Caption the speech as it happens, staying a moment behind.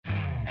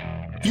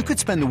You could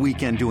spend the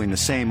weekend doing the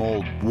same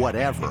old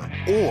whatever,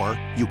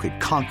 or you could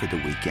conquer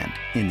the weekend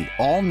in the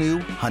all-new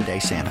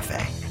Hyundai Santa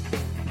Fe.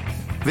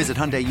 Visit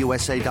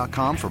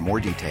HyundaiUSA.com for more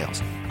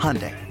details.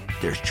 Hyundai,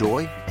 there's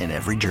joy in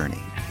every journey.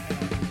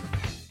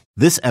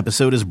 This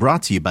episode is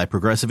brought to you by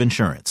Progressive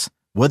Insurance.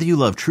 Whether you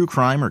love true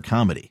crime or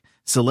comedy,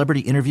 celebrity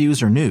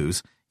interviews or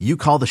news, you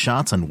call the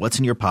shots on what's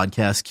in your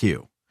podcast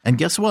queue. And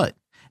guess what?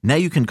 Now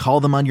you can call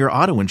them on your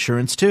auto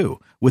insurance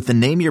too with the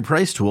Name Your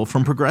Price tool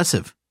from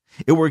Progressive.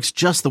 It works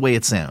just the way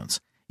it sounds.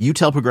 You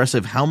tell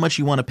Progressive how much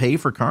you want to pay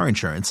for car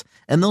insurance,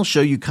 and they'll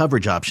show you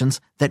coverage options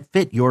that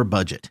fit your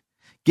budget.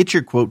 Get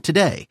your quote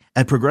today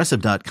at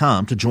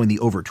Progressive.com to join the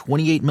over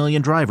 28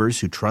 million drivers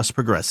who trust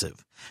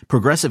Progressive.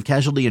 Progressive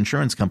Casualty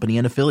Insurance Company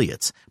and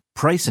Affiliates.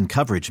 Price and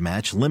coverage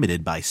match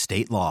limited by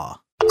state law.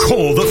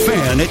 Call the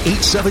Fan at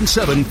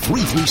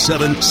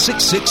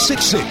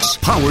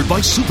 877-337-6666. Powered by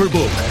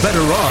Superbook.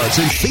 Better odds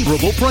and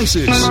favorable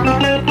prices.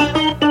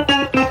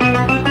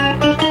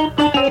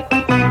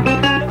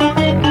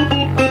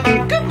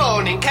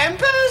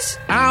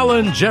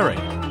 Alan Jerry.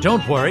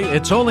 Don't worry,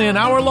 it's only an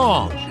hour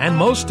long, and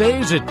most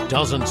days it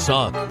doesn't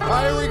suck. All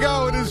right, here we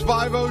go. It is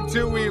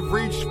 5:02. We have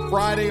reached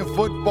Friday of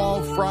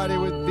Football Friday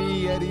with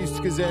the Eddie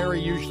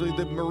Scazzeri, usually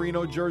the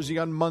Merino jersey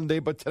on Monday,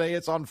 but today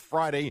it's on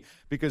Friday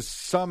because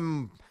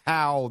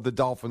somehow the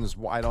Dolphins,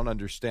 I don't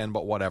understand,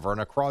 but whatever.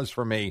 And across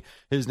from me,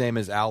 his name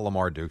is Al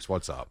Lamar Dukes.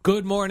 What's up?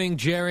 Good morning,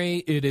 Jerry.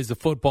 It is a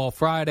Football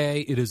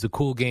Friday. It is a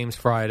Cool Games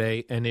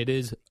Friday, and it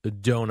is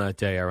Donut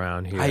Day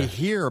around here. I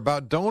hear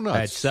about donuts.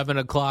 At 7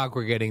 o'clock,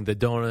 we're getting the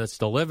donuts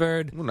delivered.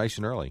 Ooh, nice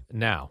and early.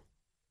 Now,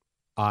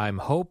 I'm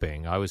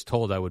hoping, I was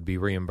told I would be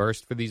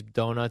reimbursed for these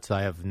donuts.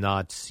 I have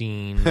not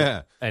seen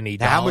any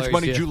dollars. How much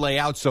money did you lay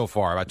out so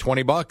far? About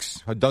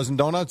 $20? A dozen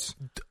donuts?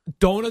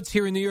 Donuts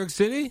here in New York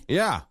City?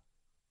 Yeah.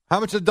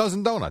 How much a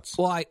dozen donuts?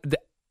 Well, I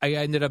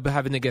ended up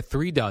having to get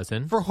 3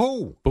 dozen. For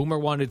who? Boomer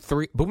wanted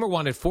 3. Boomer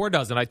wanted 4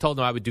 dozen. I told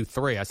him I would do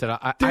 3. I said,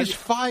 There's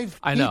 5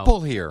 I know. people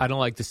here. I don't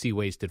like to see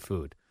wasted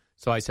food.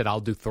 So I said, I'll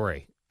do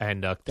 3.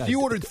 And so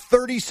you ordered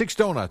 36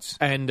 donuts.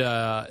 And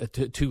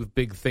 2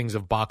 big things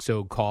of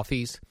Boxo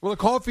coffees. Well, the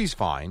coffee's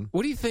fine.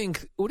 What do you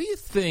think? What do you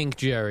think,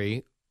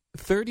 Jerry?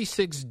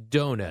 36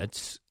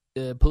 donuts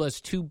plus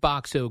 2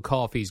 Boxo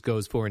coffees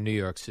goes for in New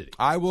York City.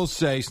 I will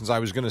say, since I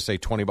was going to say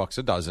 $20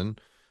 a dozen,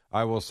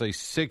 I will say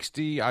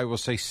 60. I will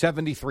say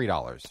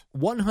 $73.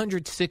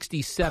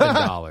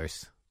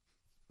 $167.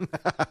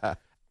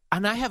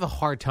 And I have a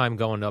hard time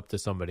going up to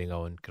somebody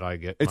going, "Can I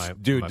get my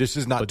this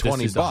is not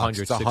 $20. It's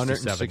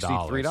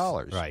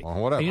 $163. Right. Or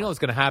whatever. And you know what's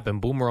going to happen?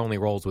 Boomer only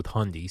rolls with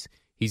hundies.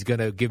 He's going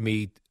to give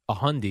me a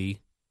hundy.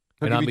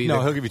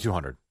 He'll give you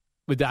 200.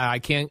 But I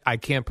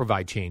can't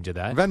provide change of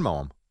that.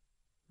 Venmo him.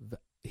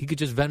 He could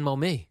just Venmo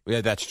me. Yeah,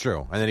 that's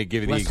true. And then he'd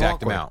give you the Less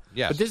exact awkward. amount.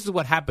 Yes. But this is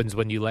what happens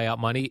when you lay out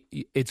money.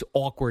 It's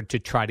awkward to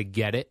try to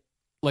get it.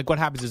 Like what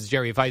happens is,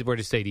 Jerry, if I were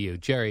to say to you,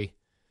 Jerry,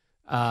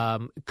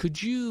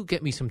 could you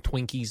get me some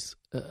Twinkies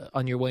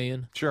on your way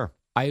in? Sure.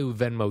 I would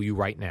Venmo you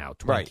right now,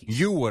 Twinkies. Right.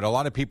 You would. A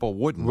lot of people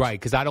wouldn't. Right,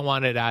 because I don't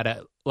want it out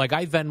of... Like,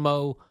 I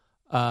Venmo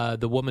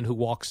the woman who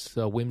walks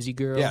Whimsy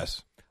Girl.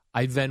 Yes.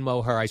 I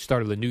Venmo her. I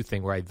started a new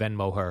thing where I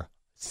Venmo her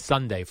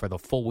Sunday for the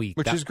full week.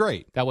 Which is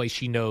great. That way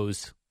she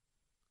knows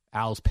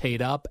Al's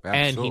paid up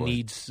Absolutely. and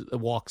he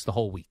walks the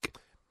whole week.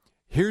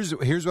 Here's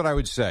what I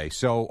would say.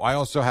 So I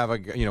also have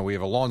we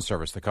have a lawn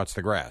service that cuts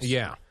the grass.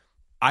 Yeah.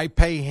 I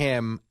pay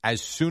him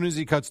as soon as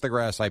he cuts the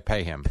grass. I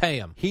pay him. Pay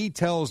him. He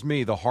tells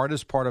me the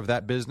hardest part of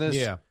that business.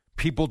 Yeah.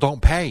 People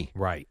don't pay.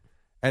 Right.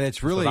 And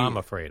it's really That's what I'm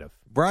afraid of.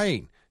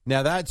 Right.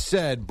 Now, that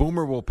said,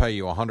 Boomer will pay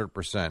you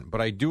 100%,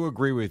 but I do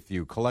agree with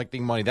you.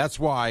 Collecting money, that's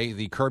why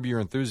the Curb Your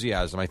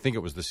Enthusiasm, I think it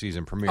was the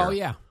season premiere. Oh,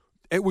 yeah.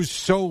 It was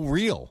so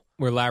real.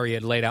 Where Larry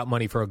had laid out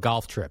money for a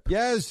golf trip.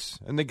 Yes.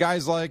 And the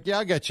guy's like, yeah,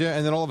 I'll get you.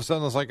 And then all of a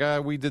sudden, it's like,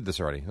 we did this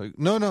already. Like,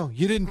 no,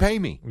 you didn't pay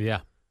me. Yeah.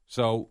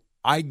 So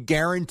I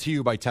guarantee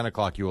you by 10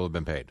 o'clock, you will have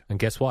been paid. And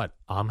guess what?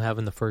 I'm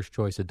having the first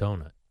choice of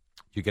donut.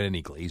 You get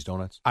any glazed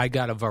donuts? I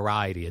got a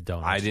variety of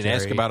donuts. I didn't Jerry.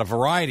 ask about a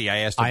variety. I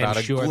asked about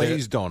a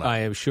glazed donut.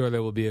 I am sure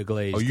there will be a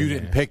glazed. Oh, you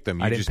didn't pick them.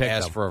 You just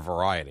asked them. for a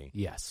variety.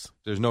 Yes.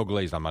 If there's no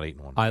glazed, I'm not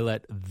eating one. I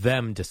let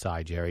them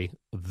decide, Jerry.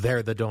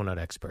 They're the donut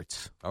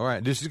experts. All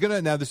right. This is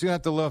gonna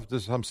have to live up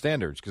to some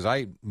standards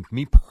because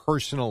me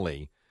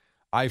personally,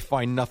 I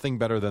find nothing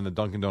better than the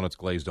Dunkin' Donuts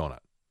glazed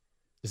donut.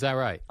 Is that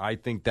right? I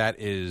think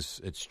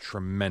it's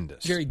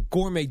tremendous. Jerry,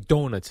 gourmet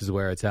donuts is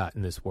where it's at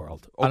in this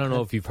world. Okay. I don't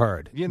know if you've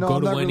heard. Go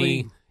to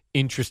any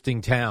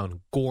interesting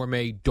town,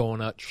 gourmet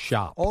donut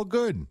shop. All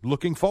good.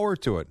 Looking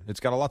forward to it. It's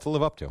got a lot to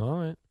live up to. All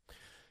right.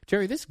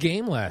 Jerry, this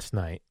game last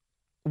night,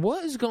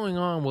 what is going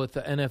on with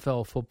the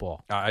NFL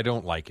football? I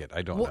don't like it.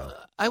 I don't know.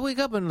 I wake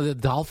up and the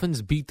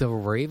Dolphins beat the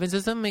Ravens. It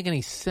doesn't make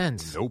any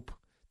sense. Nope.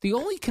 The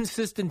only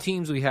consistent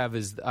teams we have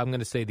is, I'm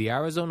going to say, the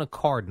Arizona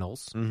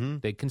Cardinals. Mm-hmm.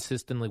 They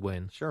consistently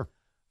win. Sure.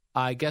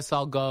 I guess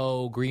I'll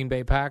go Green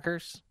Bay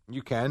Packers.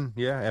 You can,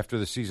 yeah, after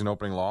the season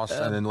opening loss,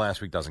 and then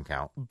last week doesn't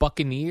count.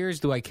 Buccaneers,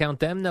 do I count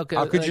them? No.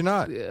 How could you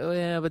not?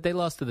 Yeah, but they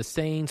lost to the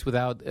Saints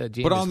without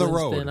Jameis But on the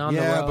Winston.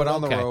 road. But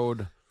on the Okay.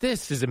 road.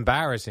 This is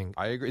embarrassing.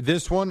 I agree.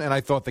 This one, and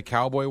I thought the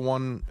Cowboy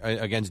one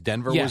against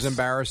Denver Yes. was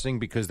embarrassing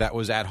because that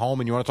was at home.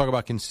 And you want to talk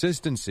about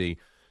consistency,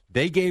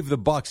 they gave the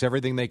Bucs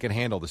everything they could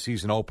handle the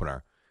season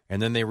opener.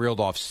 And then they reeled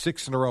off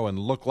 6 in a row and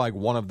looked like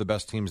one of the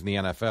best teams in the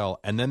NFL.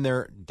 And then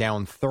they're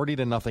down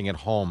 30-0 at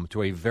home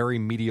to a very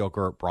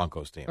mediocre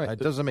Broncos team. Right. That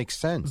doesn't make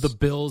sense. The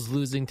Bills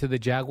losing to the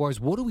Jaguars.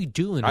 What are we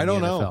doing? I in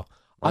don't the know. NFL?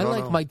 I I don't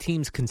like know. my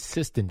teams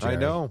consistent. Jerry. I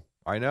know.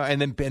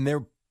 And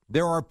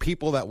there are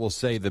people that will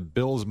say the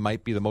Bills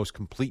might be the most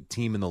complete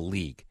team in the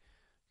league.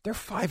 They're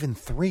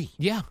 5-3.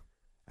 Yeah.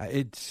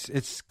 It's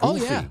goofy. Oh,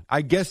 yeah.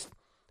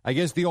 I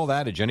guess the old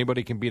adage,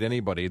 anybody can beat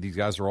anybody. These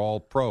guys are all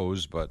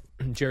pros, but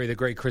Jerry, the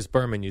great Chris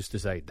Berman used to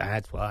say,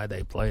 that's why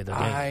they play the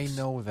games. I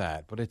know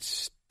that, but it's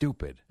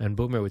stupid. And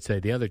Boomer would say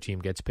the other team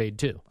gets paid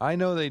too. I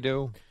know they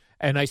do.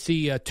 And I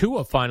see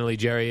Tua finally,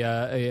 Jerry.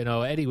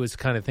 Eddie was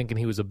kind of thinking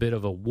he was a bit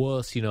of a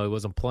wuss. He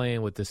wasn't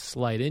playing with this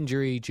slight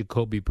injury.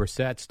 Jacoby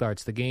Brissett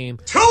starts the game.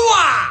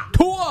 Tua!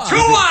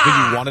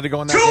 Think he wanted to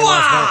go in that game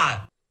last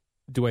night?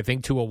 Do I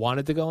think Tua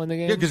wanted to go in the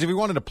game? Yeah, because if he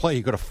wanted to play,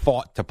 he could have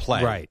fought to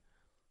play. Right.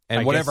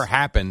 And I whatever guess-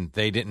 happened,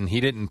 he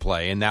didn't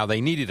play, and now they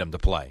needed him to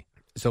play.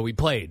 So he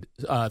played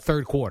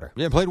third quarter.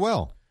 Yeah, played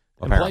well.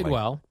 And apparently. played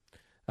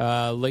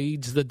well.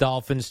 Leads the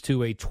Dolphins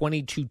to a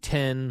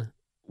 22-10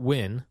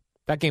 win.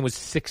 That game was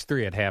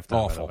 6-3 at halftime,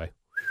 Awful. by the way.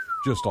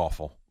 Just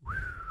awful.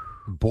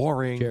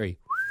 Boring. Jerry,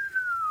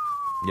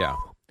 Yeah.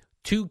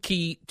 two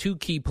key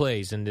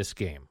plays in this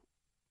game.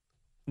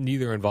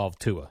 Neither involved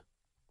Tua.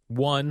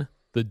 One,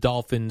 the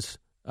Dolphins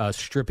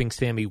stripping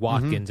Sammy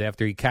Watkins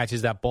after he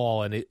catches that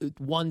ball, and it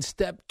 1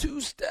 step,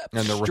 2 steps,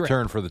 And the strip.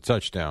 return for the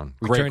touchdown.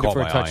 Returned Great call it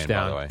for a by Ian,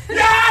 touchdown. by the way.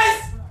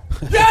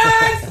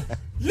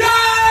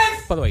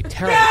 By the way,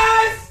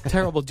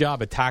 terrible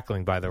job of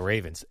tackling by the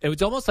Ravens. It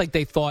was almost like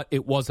they thought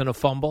it wasn't a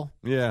fumble.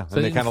 Yeah, So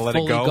and they kind of let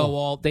it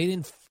go. They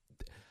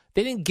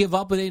didn't give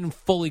up, but they didn't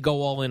fully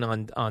go all in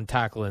on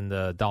tackling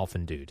the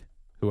Dolphin dude,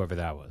 whoever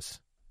that was.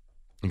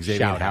 Xavier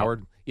Shout out.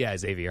 Howard? Yeah,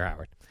 Xavier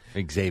Howard.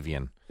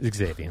 Xavier.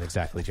 Xavier,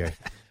 exactly, Jerry.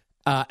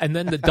 And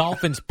then the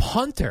Dolphins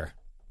punter,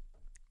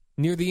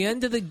 near the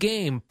end of the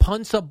game,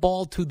 punts a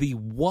ball to the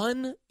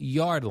 1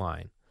 yard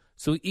line.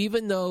 So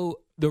even though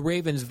the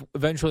Ravens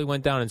eventually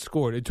went down and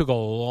scored, it took a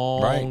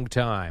long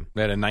time.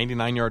 They had a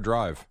 99-yard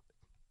drive.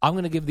 I'm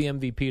going to give the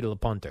MVP to the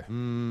punter.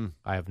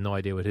 I have no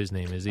idea what his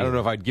name is I either. don't know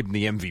if I'd give him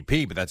the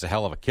MVP, but that's a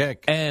hell of a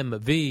kick.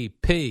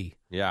 MVP.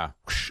 Yeah.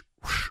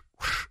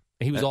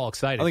 He was all I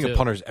excited, don't think too. a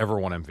punter's ever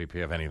won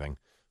MVP of anything.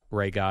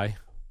 Ray Guy,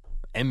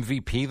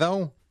 MVP,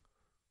 though?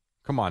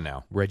 Come on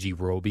now. Reggie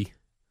Roby.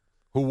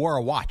 Who wore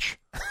a watch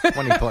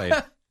when he played?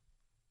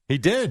 He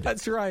did.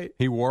 That's right.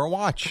 He wore a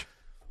watch.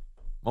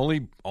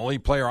 Only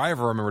player I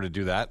ever remember to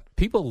do that.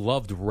 People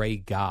loved Ray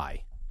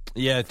Guy.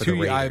 Yeah, For the I'm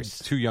Raiders.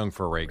 too young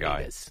for a Ray Guy.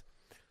 Raiders.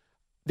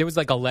 There was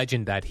like a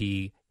legend that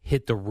he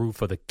hit the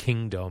roof of the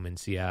Kingdom in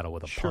Seattle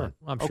with a Sure. punt.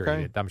 I'm sure.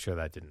 Okay. He did. I'm sure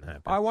that didn't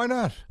happen. Why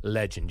not?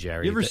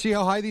 Legendary. You ever see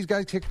how high these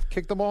guys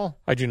kick the ball?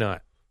 I do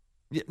not.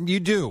 You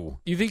do.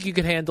 You think you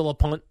could handle a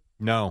punt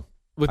No.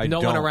 with I no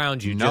one don't.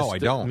 around you? No, I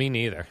don't. Me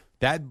neither.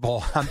 That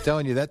ball, I'm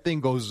telling you, that thing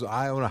goes,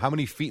 I don't know how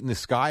many feet in the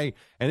sky,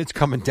 and it's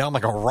coming down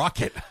like a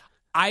rocket.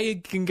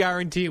 I can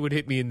guarantee it would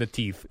hit me in the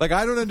teeth. Like,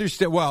 I don't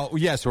understand. Well,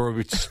 yes, or it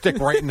would stick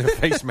right in the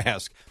face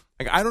mask.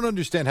 Like, I don't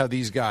understand how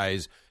these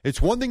guys,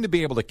 it's one thing to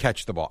be able to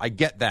catch the ball. I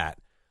get that.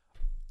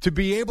 To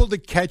be able to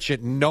catch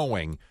it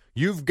knowing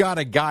you've got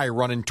a guy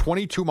running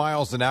 22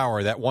 miles an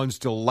hour that wants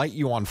to light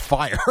you on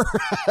fire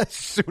as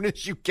soon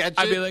as you catch it.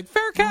 I'd be like,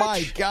 fair catch.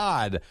 My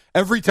God.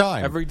 Every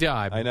time. Every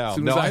time. I know. As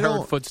soon as I heard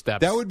don't-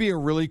 footsteps. That would be a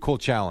really cool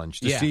challenge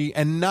to Yeah. see,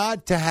 and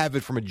not to have it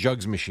from a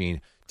jugs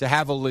machine, to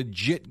have a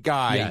legit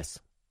guy, Yes.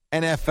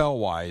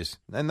 NFL-wise,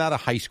 and not a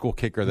high school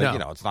kicker that,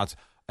 No. it's not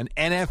an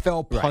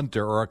NFL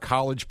punter or a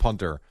college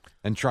punter,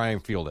 and try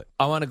and field it.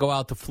 I want to go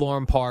out to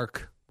Florham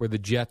Park where the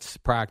Jets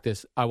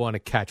practice. I want to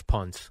catch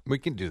punts. We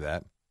can do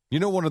that. You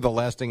know, one of the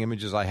lasting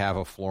images I have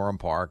of Florham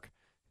Park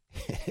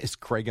is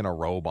Craig in a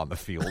robe on the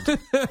field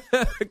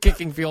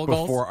Kicking field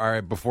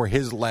goals. before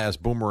his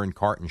last Boomer and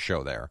Carton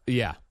show there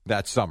Yeah.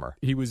 that summer.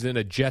 He was in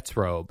a Jets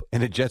robe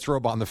In a Jets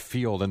robe on the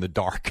field in the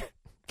dark.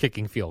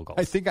 kicking field goals.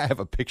 I think I have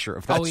a picture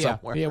of that oh, yeah.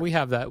 somewhere. Yeah, we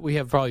have that. We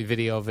have probably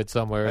video of it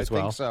somewhere I as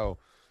well. think so.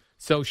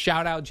 So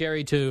shout out,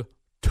 Jerry, to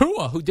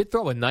Tua, who did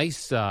throw a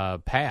nice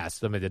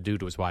pass. I mean, the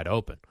dude was wide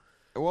open.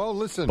 Well,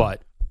 listen.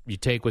 But you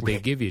take what they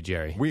give you,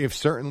 Jerry. We have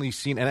certainly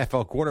seen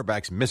NFL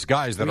quarterbacks miss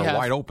guys that We are have.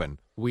 wide open.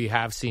 We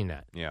have seen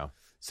that. Yeah.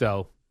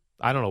 So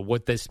I don't know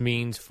what this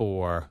means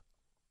for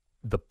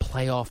the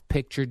playoff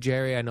picture,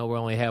 Jerry. I know we're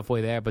only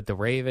halfway there, but the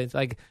Ravens,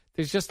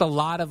 there's just a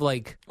lot of Well,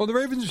 the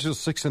Ravens are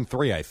just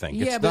 6-3, I think.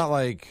 Yeah, it's but- not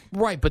like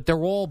right, but they're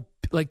all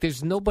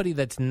there's nobody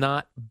that's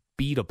not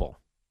beatable.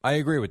 I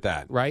agree with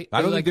that. Right?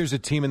 I don't Like- think there's a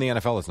team in the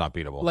NFL that's not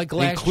beatable. Like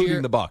last including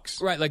year, the Bucks.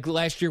 Right, like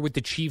last year with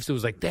the Chiefs, it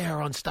was like they're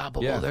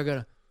unstoppable. Yeah. They're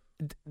gonna.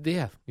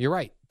 Yeah, you're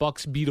right.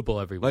 Bucks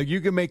beatable every week. Like,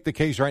 you can make the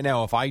case right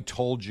now, if I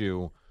told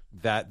you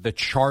that the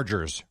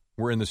Chargers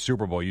were in the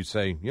Super Bowl, you'd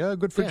say, yeah,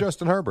 good for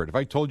Justin Herbert. If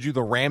I told you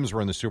the Rams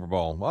were in the Super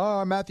Bowl,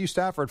 Matthew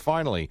Stafford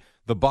finally.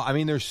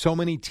 There's so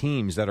many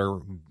teams that are,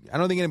 I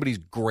don't think anybody's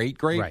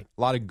great. Right.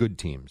 A lot of good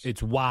teams.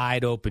 It's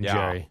wide open,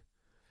 Jerry.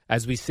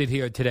 As we sit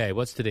here today,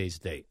 what's today's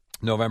date?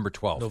 November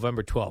 12th.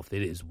 November 12th.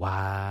 It is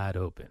wide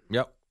open.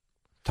 Yep.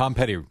 Tom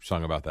Petty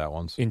sung about that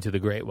once. Into the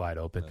great wide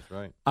open.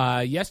 That's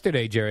right.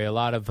 Yesterday, Jerry, a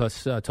lot of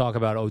us talk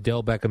about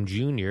Odell Beckham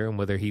Jr. and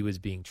whether he was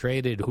being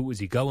traded. Who was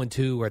he going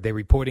to? Are they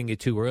reporting it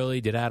too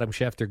early? Did Adam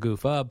Schefter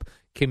goof up?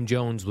 Kim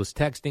Jones was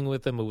texting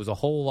with him. It was a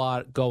whole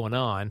lot going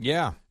on.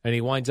 Yeah. And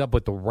he winds up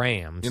with the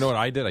Rams. You know what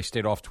I did? I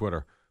stayed off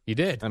Twitter. You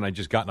did? And I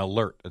just got an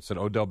alert that said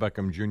Odell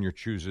Beckham Jr.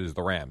 chooses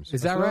the Rams.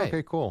 Is that right?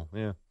 Okay, cool.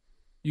 Yeah.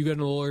 You got an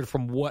alert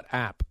from what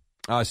app?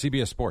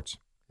 CBS Sports.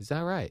 Is that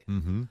right?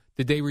 Mm-hmm.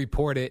 Did they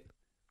report it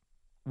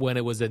when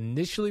it was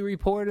initially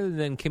reported, and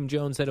then Kim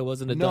Jones said it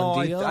wasn't a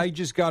done deal? No, I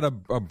just got a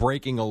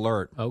breaking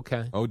alert.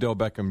 Okay. Odell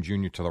Beckham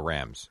Jr. to the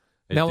Rams.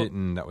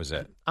 That was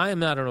it. I am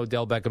not an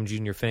Odell Beckham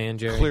Jr. fan,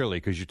 Jerry. Clearly,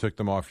 because you took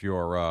them off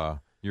your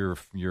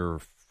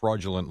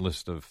fraudulent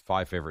list of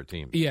 5 favorite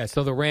teams. Yeah,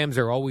 so the Rams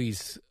are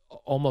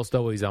almost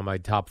always on my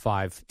top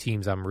 5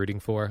 teams I'm rooting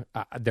for.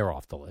 They're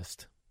off the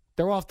list.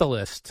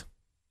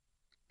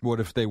 What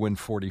if they win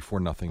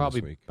 44-0 Probably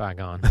this week? back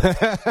on.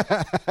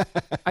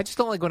 I just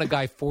don't like when a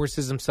guy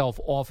forces himself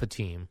off a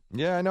team.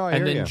 Yeah, I know.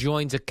 And then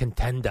joins a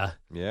contender.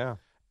 Yeah.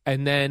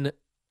 And then,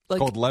 it's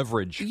called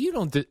leverage. You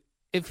don't.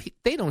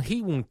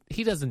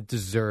 He doesn't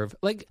deserve.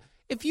 Like,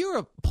 if you're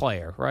a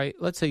player, right?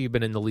 Let's say you've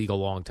been in the league a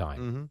long time,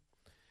 mm-hmm.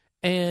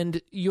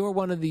 and you're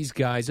one of these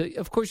guys.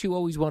 Of course, you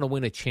always want to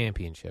win a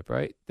championship,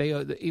 right?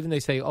 They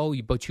say, "Oh,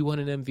 but you won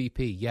an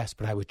MVP." Yes,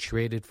 but I would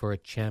trade it for a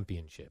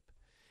championship.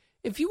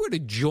 If you were to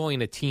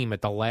join a team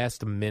at the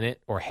last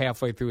minute or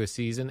halfway through a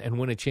season and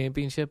win a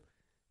championship,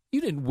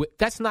 you didn't.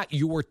 That's not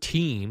your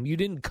team. You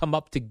didn't come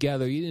up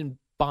together. You didn't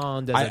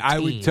bond as a team. I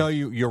would tell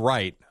you, you're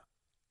right.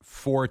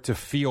 For it to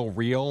feel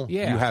real,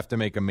 you have to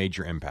make a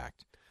major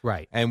impact.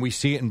 Right. And we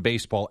see it in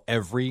baseball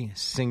every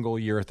single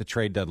year at the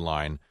trade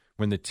deadline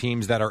when the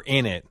teams that are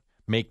in it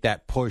make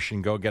that push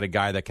and go get a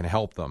guy that can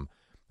help them.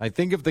 I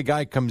think if the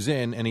guy comes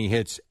in and he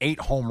hits 8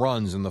 home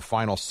runs in the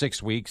final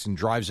 6 weeks and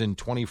drives in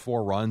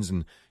 24 runs,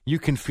 and you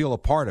can feel a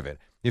part of it.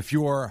 If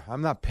you're,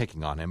 I'm not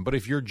picking on him, but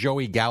if you're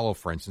Joey Gallo,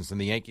 for instance,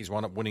 and the Yankees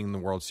wound up winning the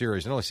World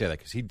Series, and I only say that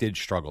because he did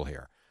struggle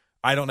here.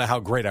 I don't know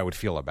how great I would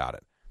feel about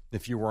it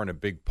if you weren't a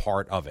big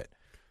part of it.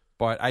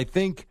 But I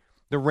think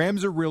the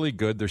Rams are really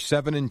good. They're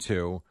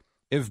 7-2.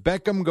 If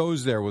Beckham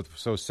goes there with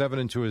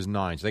 7-2 is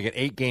 9, so they get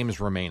 8 games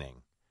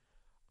remaining.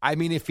 I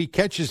mean, if he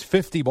catches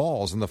 50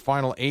 balls in the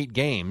final 8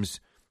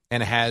 games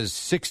and has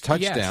 6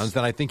 touchdowns,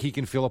 then I think he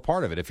can feel a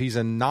part of it. If he's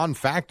a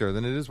non-factor,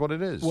 then it is what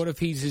it is. What if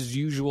he's his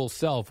usual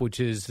self, which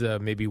is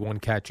maybe 1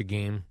 catch a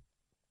game?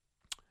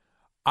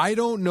 I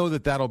don't know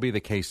that that'll be the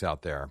case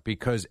out there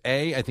because,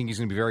 A, I think he's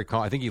going to be very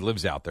I think he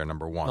lives out there,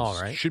 number 1. All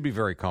right. Should be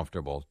very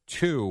comfortable.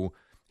 2,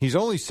 he's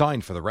only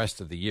signed for the rest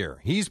of the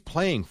year. He's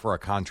playing for a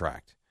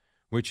contract,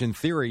 which in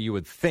theory you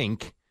would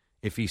think,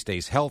 if he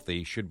stays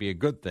healthy, should be a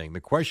good thing.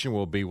 The question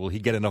will be, will he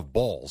get enough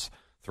balls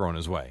thrown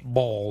his way?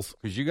 Balls.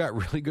 Because you got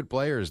really good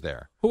players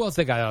there. Who else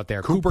they got out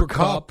there? Cooper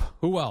Kupp.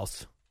 Who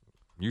else?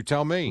 You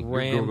tell me.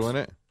 Rams. You're Googling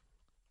it.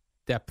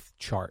 Depth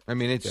chart. I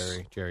mean, it's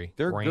Jerry.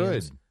 They're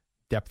Rams good.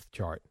 Depth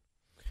chart.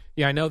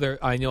 Yeah,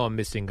 I know I'm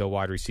missing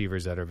wide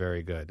receivers that are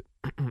very good.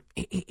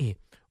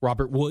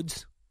 Robert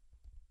Woods.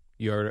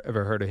 You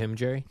ever heard of him,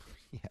 Jerry?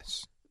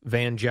 Yes.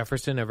 Van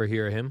Jefferson, ever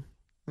hear of him?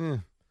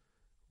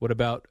 What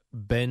about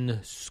Ben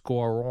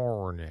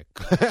Skowronek?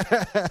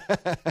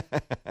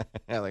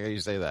 I like how you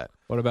say that.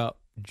 What about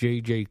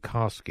J.J.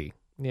 Koski?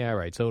 Yeah,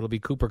 right. So it'll be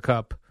Cooper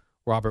Kupp,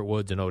 Robert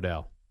Woods, and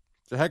Odell.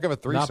 It's a heck of a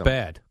threesome. Not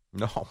bad.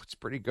 No, it's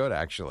pretty good,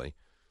 actually.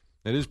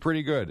 It is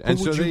pretty good. Who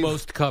would you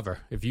most cover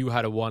if you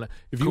had to want to?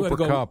 If you Cooper had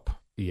to go, Kupp.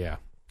 Yeah.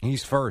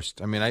 He's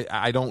first. I mean,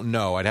 I don't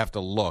know. I'd have to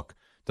look.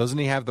 Doesn't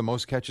he have the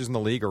most catches in the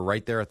league or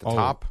right there at the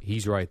top?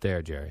 He's right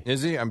there, Jerry.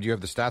 Is he? Do you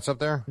have the stats up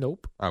there?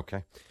 Nope.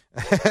 Okay.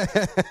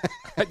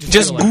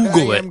 Just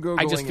Google it.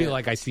 I just feel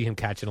like I see him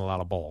catching a lot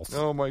of balls.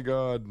 Oh, my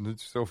God.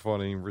 It's so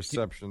funny.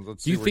 Receptions.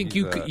 Let's see. Do you think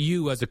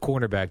you as a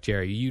cornerback,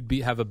 Jerry,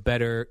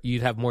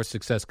 you'd have more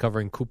success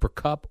covering Cooper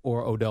Kupp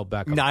or Odell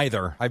Beckham?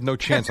 Neither. I have no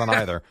chance on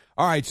either.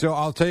 All right, so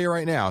I'll tell you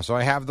right now. So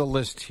I have the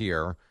list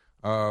here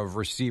of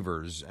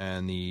receivers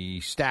and the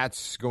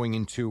stats going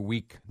into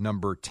week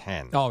number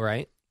 10. All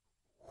right.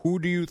 Who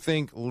do you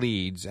think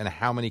leads and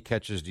how many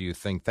catches do you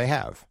think they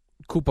have?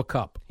 Cooper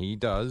Kupp. He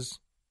does.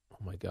 Oh,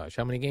 my gosh.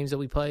 How many games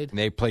have we played?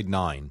 They played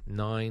 9.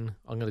 9.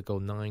 I'm going to go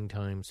 9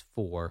 times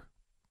 4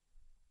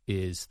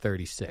 is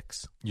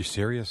 36. You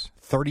serious?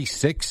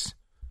 36?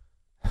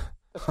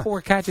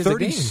 4 catches a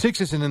game.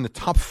 36 isn't in the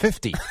top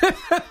 50.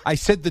 I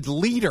said the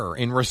leader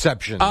in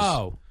receptions.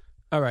 Oh.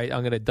 All right.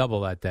 I'm going to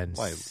double that then.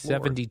 My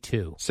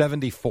 72. Lord.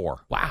 74.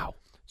 Wow.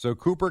 So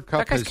Cooper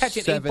Kupp that guy's is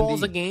catching 70. 8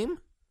 balls a game?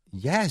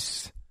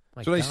 Yes.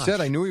 That's what I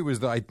said. I knew he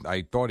was. I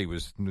thought he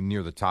was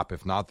near the top,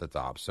 if not the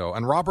top. So,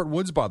 and Robert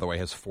Woods, by the way,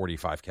 has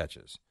 45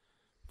 catches.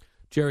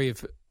 Jerry,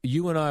 if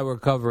you and I were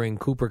covering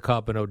Cooper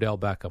Kupp and Odell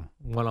Beckham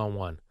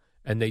one-on-one,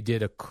 and they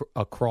did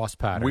a cross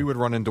pattern, we would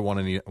run into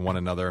one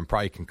another and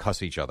probably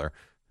concuss each other.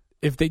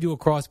 If they do a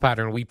cross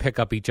pattern, we pick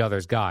up each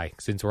other's guy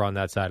since we're on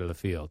that side of the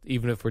field,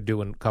 even if we're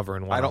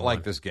covering one-on-one. I don't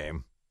like this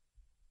game.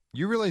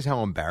 You realize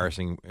how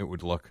embarrassing it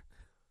would look?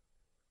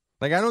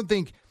 Like, I don't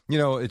think,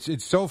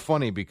 it's so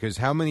funny because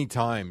how many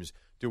times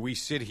do we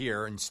sit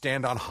here and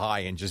stand on high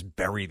and just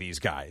bury these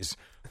guys?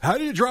 How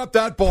do you drop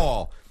that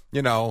ball?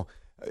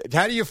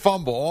 How do you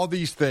fumble? All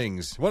these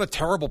things. What a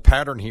terrible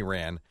pattern he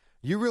ran.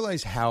 You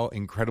realize how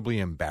incredibly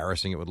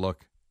embarrassing it would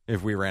look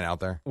if we ran out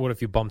there? What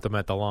if you bumped them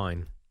at the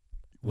line?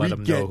 Let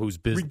them know who's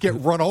busy. We'd get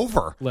run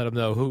over. Let them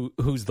know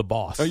who's the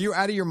boss. Are you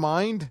out of your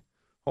mind?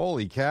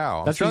 Holy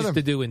cow. That's what you used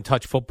to do in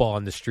touch football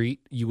on the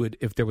street. You would,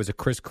 if there was a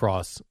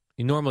crisscross,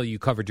 normally you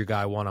covered your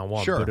guy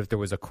one-on-one. Sure. But if there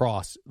was a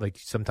cross, like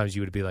sometimes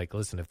you would be like,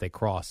 listen, if they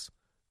cross,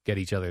 get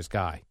each other's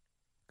guy.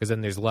 Because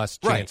then there's less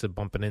chance of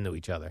bumping into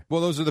each other.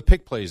 Well, those are the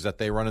pick plays that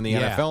they run in the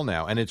NFL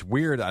now. And it's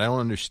weird. I don't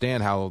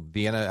understand how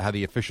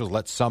the officials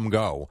let some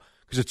go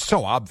because it's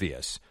so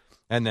obvious.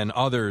 And then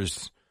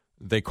others,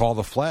 they call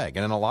the flag.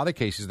 And in a lot of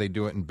cases, they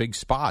do it in big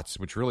spots,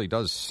 which really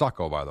does suck,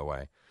 by the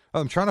way.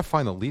 I'm trying to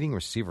find the leading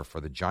receiver for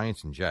the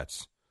Giants and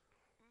Jets.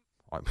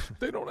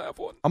 They don't have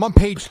one. I'm on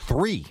page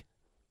 3.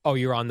 Oh,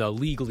 you're on the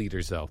league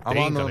leaders, though. They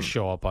ain't going to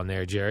show up on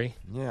there, Jerry.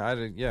 Yeah, I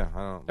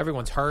don't.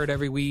 Everyone's hurt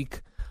every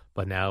week.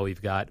 But now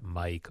we've got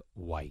Mike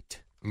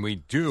White. We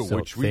do, so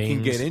which we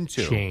can get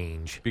into.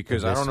 Change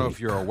because I don't know if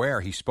you're aware,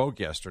 he spoke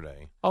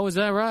yesterday. Oh, is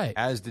that right?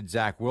 As did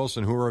Zach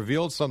Wilson, who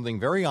revealed something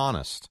very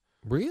honest.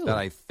 Really? That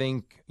I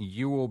think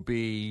you will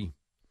be,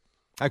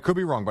 I could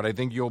be wrong, but I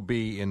think you'll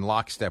be in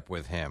lockstep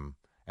with him.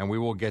 And we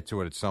will get to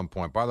it at some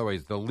point. By the way,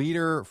 the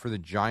leader for the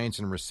Giants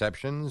in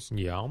receptions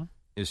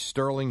is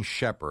Sterling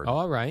Shepard. Oh,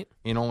 all right.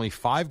 In only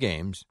 5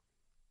 games,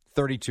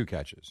 32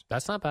 catches.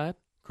 That's not bad.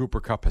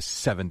 Cooper Kupp has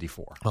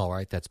 74. All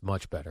right, that's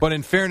much better. But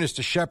in fairness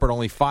to Shepard,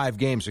 only 5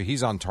 games, so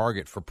he's on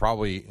target for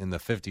probably in the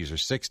 50s or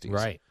 60s.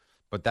 Right.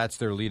 But that's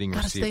their leading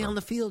receiver. Got to stay on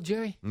the field,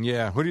 Jerry.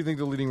 Yeah. Who do you think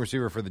the leading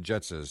receiver for the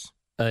Jets is?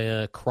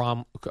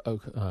 Cromwell.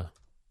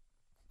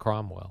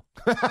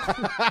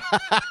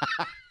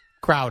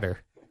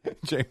 Crowder.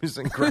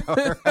 Jamison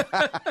Crowder.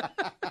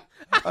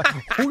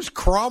 Who's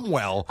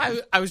Cromwell?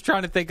 I was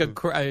trying to think of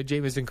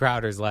Jamison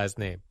Crowder's last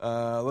name.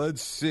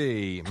 Let's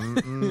see.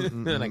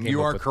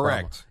 You are correct.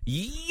 Cromwell.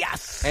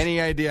 Yes. Any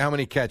idea how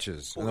many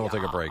catches? And then we'll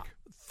take a break.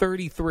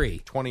 33.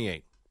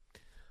 28.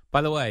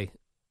 By the way,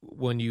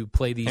 when you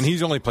play these... And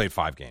he's only played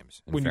 5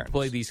 games. When you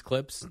play these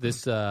clips,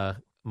 this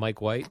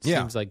Mike White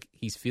seems like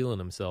he's feeling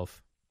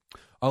himself.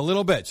 A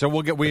little bit. So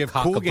we have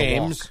cool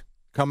games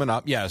coming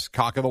up. Yes,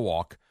 cock of the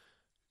walk.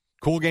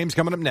 Cool games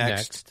coming up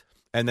next.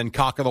 And then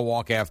cock of the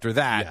walk after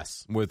that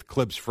with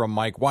clips from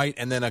Mike White.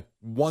 And then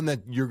one that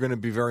you're going to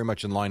be very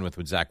much in line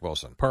with Zach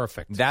Wilson.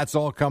 Perfect. That's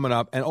all coming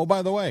up. And, oh,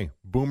 by the way,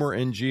 Boomer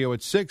and Gio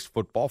at 6,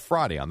 Football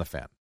Friday on the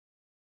Fan.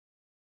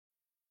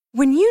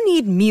 When you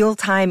need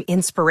mealtime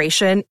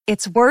inspiration,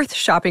 it's worth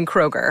shopping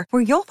Kroger,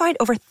 where you'll find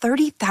over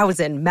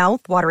 30,000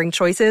 mouth-watering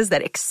choices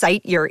that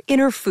excite your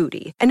inner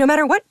foodie. And no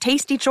matter what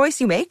tasty choice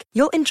you make,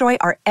 you'll enjoy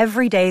our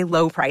everyday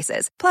low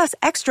prices, plus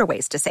extra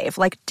ways to save,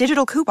 like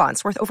digital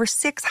coupons worth over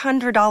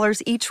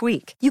 $600 each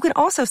week. You can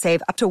also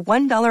save up to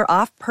 $1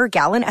 off per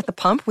gallon at the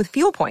pump with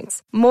fuel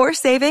points. More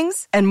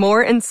savings and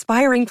more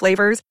inspiring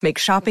flavors make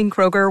shopping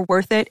Kroger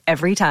worth it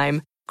every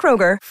time.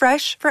 Kroger,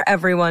 fresh for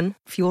everyone.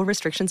 Fuel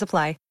restrictions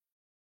apply.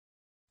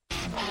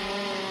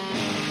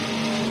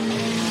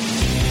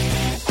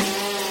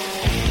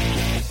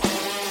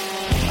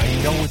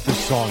 I know what this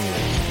song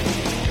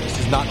is. This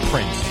is not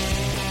Prince.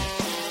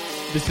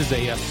 This is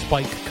a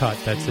spike cut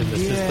that's in the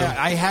system. Yeah,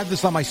 I have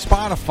this on my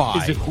Spotify.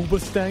 Is it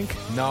Hoobastank?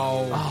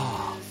 No.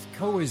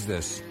 Who is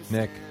this,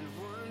 Nick?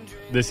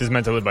 This is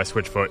Meant to Live by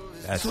Switchfoot.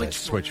 That's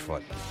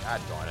Switchfoot.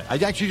 God darn it. I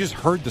actually just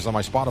heard this on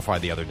my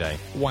Spotify the other day.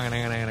 Well,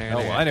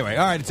 anyway,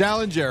 all right, it's Al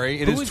and Jerry.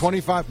 It is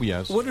 25.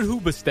 Yes. What did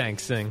Hoobastank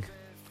sing?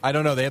 I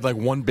don't know. They had like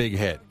one big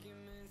hit.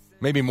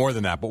 Maybe more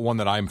than that, but one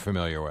that I'm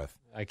familiar with.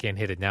 I can't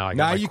hit it now.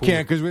 No, you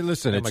can't because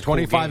listen, it's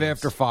 25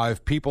 after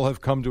 5. People have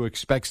come to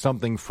expect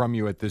something from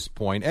you at this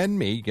point, and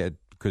me,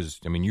 because,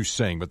 you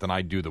sing, but then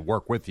I do the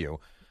work with you.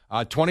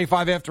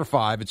 25 after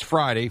 5, it's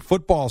Friday,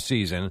 football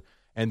season,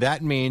 and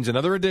that means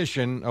another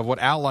edition of what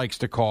Al likes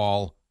to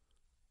call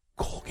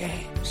Cool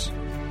Games.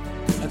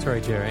 That's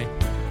right, Jerry.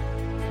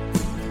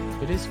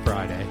 It is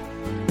Friday.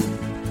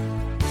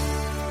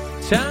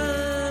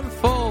 Time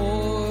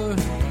for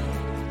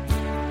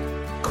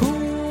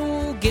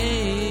Cool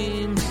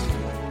Games.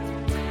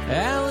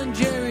 Al and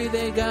Jerry,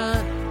 they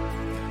got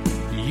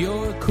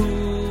your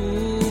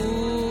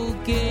cool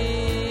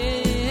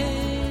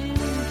games.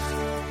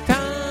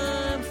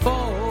 Time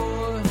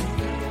for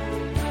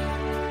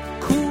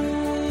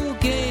Cool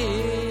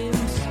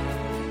Games.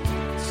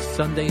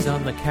 Sundays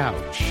on the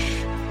couch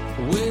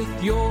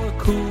with your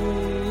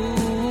cool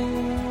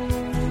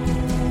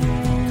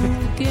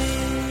games.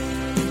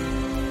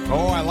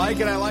 Oh, I like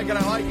it.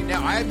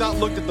 Now, I have not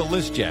looked at the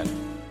list yet.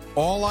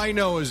 All I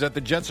know is that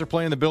the Jets are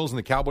playing the Bills and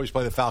the Cowboys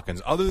play the Falcons.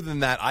 Other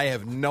than that, I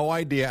have no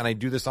idea, and I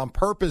do this on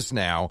purpose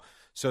now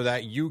so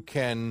that you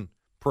can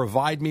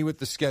provide me with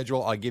the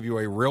schedule. I'll give you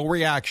a real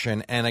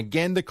reaction. And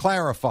again, to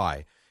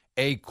clarify,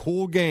 a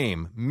cool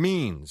game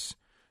means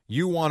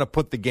you want to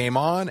put the game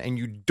on and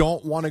you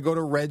don't want to go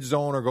to Red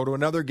Zone or go to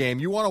another game.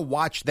 You want to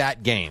watch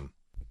that game.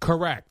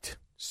 Correct.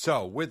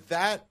 So with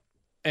that.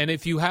 And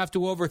if you have to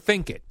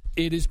overthink it,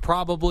 it is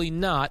probably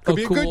not Could a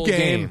be a cool good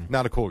game.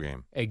 Not a cool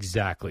game.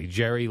 Exactly.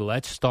 Jerry,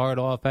 let's start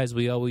off as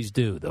we always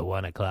do, the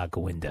 1 o'clock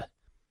window.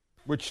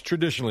 Which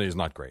traditionally is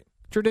not great.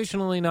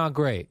 Traditionally not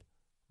great.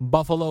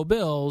 Buffalo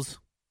Bills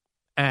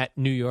at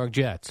New York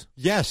Jets.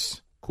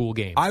 Yes. Cool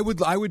game. I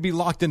would be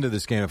locked into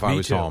this game if I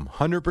was too. home.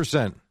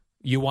 100%.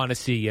 You want to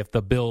see if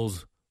the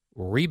Bills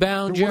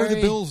rebound, Jerry? What are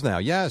the Bills now?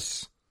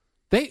 Yes.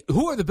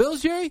 Who are the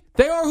Bills, Jerry?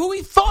 They are who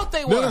we thought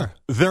they were. No,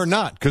 they're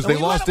not, because And they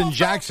we let lost them in off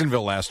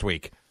Jacksonville last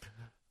week.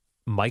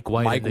 Mike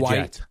White and the White.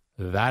 Jets.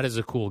 That is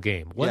a cool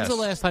game. When's the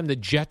last time the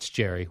Jets,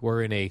 Jerry,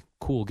 were in a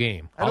cool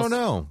game? I don't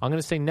know. I'm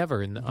going to say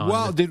never.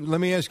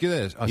 Let me ask you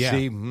this. Yeah.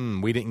 See,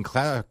 we didn't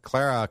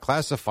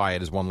classify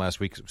it as one last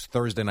week. It was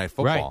Thursday Night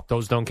Football. Right.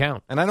 Those don't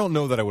count. And I don't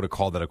know that I would have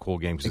called that a cool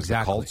game because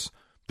Exactly. it's the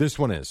Colts. This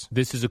one is.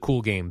 This is a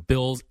cool game.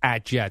 Bills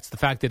at Jets. The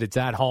fact that it's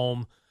at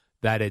home,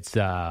 that it's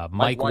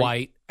Mike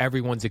White,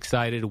 everyone's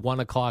excited. 1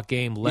 o'clock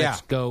game.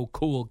 Let's go.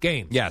 Cool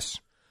game. Yes.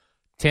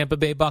 Tampa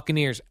Bay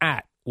Buccaneers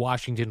at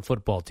Washington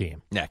Football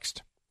Team.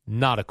 Next.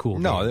 Not a cool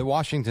game. No, the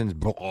Washington's.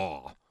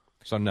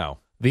 So no.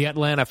 The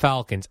Atlanta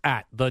Falcons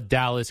at the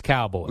Dallas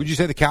Cowboys. Would you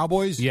say the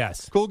Cowboys?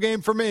 Yes. Cool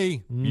game for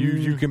me.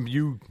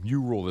 You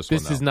rule this one.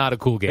 This is not a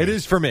cool game. It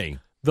is for me.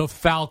 The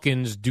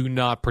Falcons do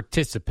not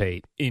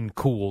participate in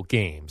cool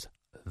games.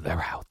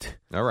 They're out.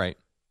 All right.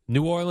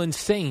 New Orleans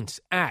Saints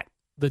at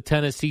the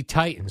Tennessee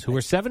Titans, who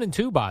are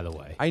 7-2, by the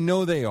way. I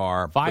know they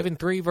are.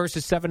 5-3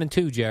 versus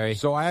 7-2, Jerry.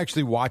 So I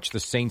actually watched the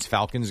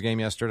Saints-Falcons game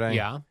yesterday.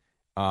 Yeah.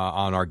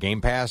 On our Game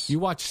Pass. You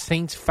watched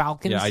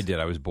Saints-Falcons? Yeah, I did.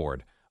 I was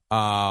bored.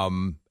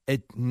 The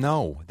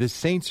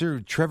Saints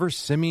are Trevor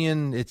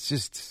Siemian. It's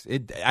just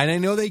and I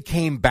know they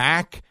came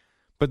back,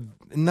 but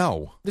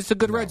no. This is a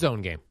good red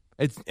zone game.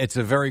 It's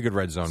a very good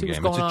red zone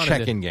game. It's a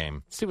check-in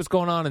game. See what's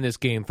going on in this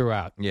game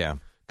throughout. Yeah.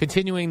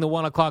 Continuing the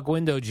 1 o'clock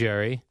window,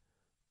 Jerry,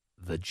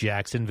 the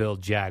Jacksonville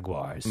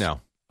Jaguars.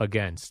 No.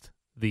 Against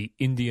the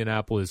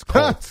Indianapolis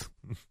Colts.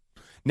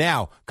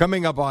 Now,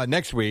 coming up on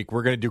next week,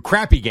 we're going to do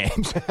crappy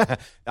games.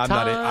 I'm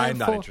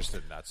not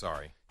interested in that.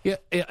 Sorry. Yeah,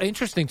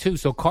 interesting, too.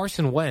 So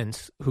Carson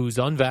Wentz, who's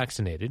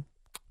unvaccinated,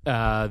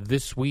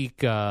 this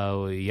week,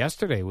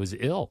 yesterday, was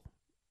ill.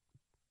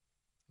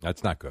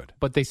 That's not good.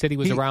 But they said he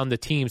was around the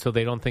team, so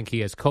they don't think he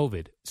has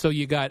COVID. So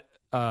you got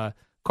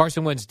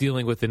Carson Wentz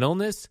dealing with an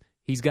illness.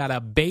 He's got a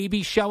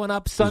baby showing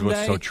up Sunday.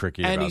 This is what's so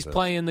tricky and about he's this.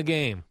 playing the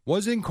game.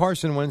 Wasn't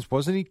Carson Wentz,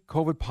 wasn't he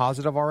COVID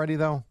positive already,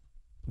 though?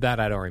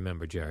 That I don't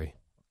remember, Jerry.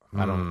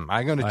 I'm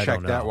going to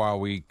check that while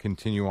we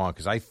continue on,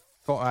 because I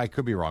thought I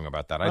could be wrong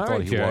about that. I All thought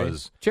right, he Jerry.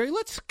 was. Jerry,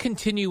 let's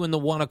continue in the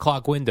 1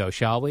 o'clock window,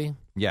 shall we?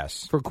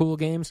 Yes. For cool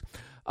games.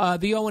 The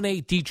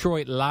 0-8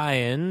 Detroit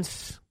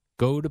Lions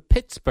go to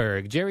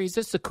Pittsburgh. Jerry, is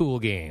this a cool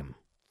game?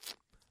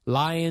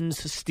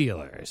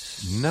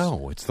 Lions-Steelers.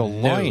 No, it's the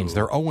Lions.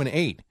 They're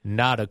 0-8.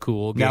 Not a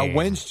cool game. Now,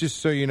 Wentz, just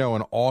so you know,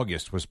 in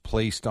August was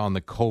placed on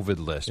the COVID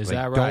list. Is but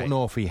that I right? don't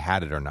know if he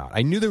had it or not.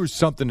 I knew there was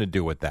something to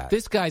do with that.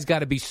 This guy's got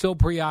to be so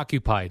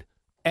preoccupied.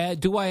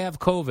 Do I have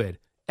COVID?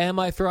 Am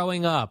I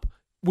throwing up?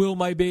 Will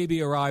my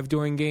baby arrive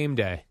during game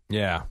day?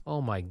 Yeah. Oh,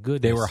 my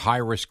goodness. They were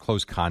high-risk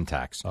close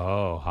contacts.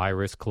 Oh,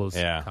 high-risk close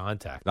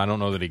contact. I don't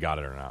know that he got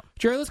it or not.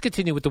 Jerry, let's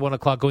continue with the 1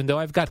 o'clock window.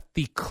 I've got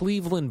the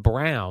Cleveland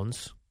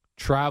Browns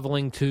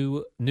traveling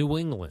to New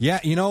England. Yeah,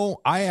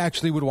 I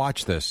actually would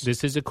watch this.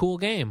 This is a cool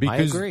game.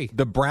 Because I agree.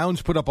 The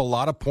Browns put up a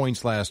lot of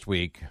points last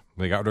week.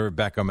 They got rid of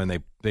Beckham,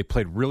 and they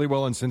played really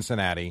well in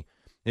Cincinnati.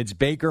 It's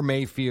Baker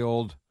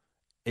Mayfield.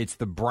 It's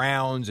the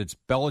Browns. It's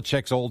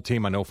Belichick's old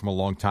team, I know from a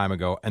long time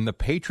ago. And the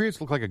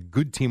Patriots look like a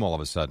good team all of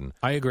a sudden.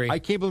 I agree. I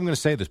can't believe I'm going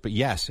to say this, but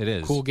yes, it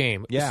is. Cool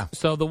game. Yeah.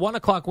 So the 1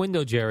 o'clock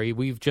window, Jerry,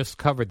 we've just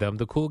covered them.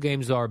 The cool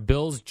games are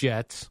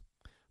Bills-Jets,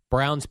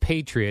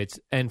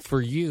 Browns-Patriots, and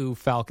for you,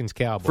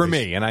 Falcons-Cowboys. For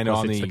me, and I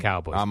know it's the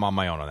Cowboys. I'm on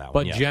my own on that but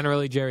one. Yes.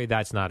 generally, Jerry,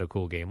 that's not a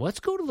cool game.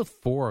 Let's go to the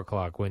 4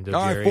 o'clock window,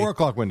 All Jerry. right, 4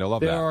 o'clock window.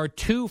 Love there that. There are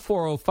 2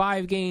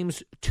 4:05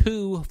 games,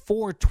 2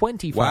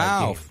 4:25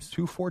 wow, games.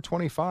 2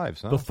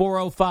 4:25s. Huh? The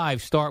 4:05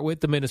 start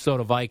with the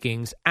Minnesota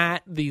Vikings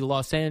at the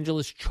Los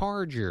Angeles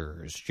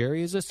Chargers.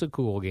 Jerry, is this a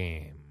cool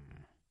game?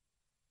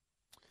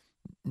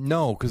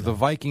 No, because the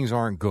Vikings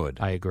aren't good.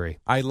 I agree.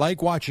 I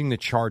like watching the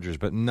Chargers,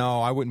 but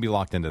no, I wouldn't be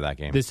locked into that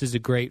game. This is a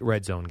great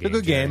red zone game. It's a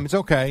good Jerry. game. It's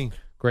okay.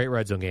 Great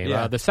red zone game.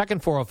 Yeah. The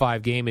second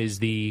 4:05 game is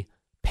the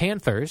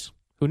Panthers,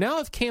 who now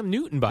have Cam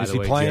Newton, by Is the he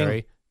way, playing?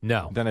 Jerry.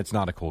 No. Then it's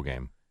not a cool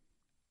game.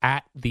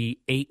 At the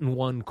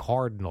 8-1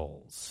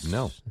 Cardinals.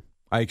 No.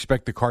 I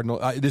expect the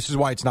Cardinals. This is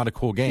why it's not a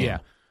cool game. Yeah.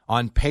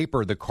 On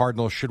paper, the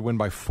Cardinals should win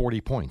by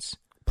 40 points.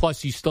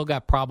 Plus, you still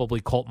got probably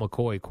Colt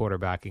McCoy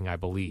quarterbacking, I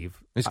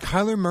believe. Is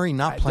Kyler Murray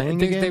not playing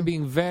the game? They're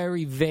being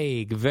very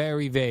vague,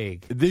 very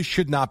vague. This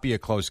should not be a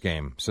close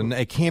game. So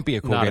it can't be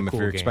a cool game if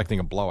you're expecting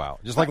a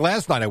blowout. Just like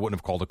last night, I wouldn't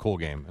have called a cool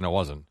game, and it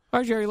wasn't. All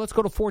right, Jerry, let's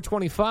go to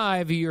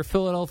 425. Your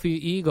Philadelphia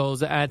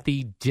Eagles at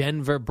the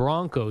Denver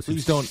Broncos.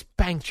 Please don't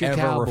spanked your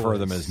ever Cowboys. refer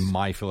them as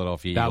my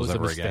Philadelphia Eagles that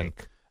ever was a again.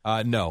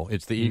 mistake. No,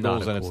 it's the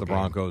Eagles and it's the game.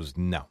 Broncos.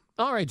 No.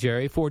 All right,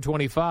 Jerry,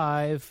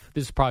 425.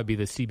 This will probably be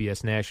the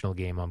CBS National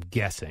game, I'm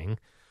guessing.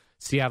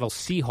 Seattle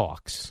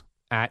Seahawks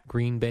at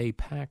Green Bay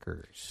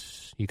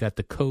Packers. You got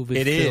the COVID-filled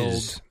It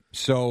is.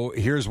 So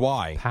here's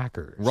why.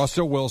 Packers.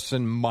 Russell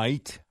Wilson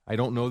might. I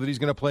don't know that he's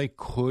going to play.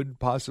 Could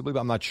possibly,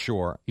 but I'm not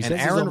sure. He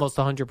says he's almost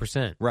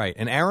 100%. Right.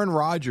 And Aaron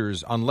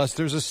Rodgers, unless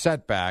there's a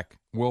setback,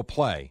 will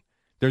play.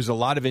 There's a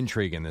lot of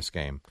intrigue in this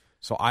game.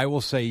 So I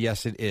will say,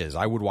 yes, it is.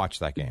 I would watch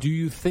that game. Do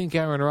you think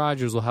Aaron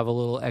Rodgers will have a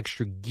little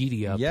extra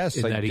giddy up? Yes,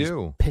 in I that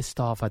do. He's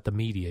pissed off at the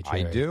media,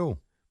 Jerry? I do.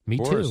 Me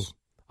Of too. course.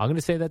 I'm going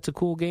to say that's a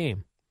cool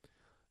game.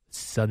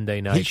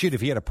 Sunday night. He should,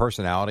 if he had a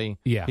personality,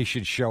 Yeah. he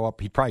should show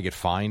up. He'd probably get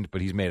fined, but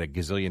he's made $1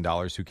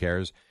 gazillion. Who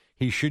cares?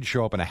 He should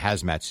show up in a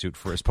hazmat suit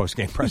for his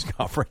post-game press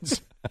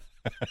conference.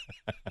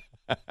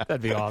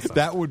 That'd be awesome.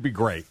 That would be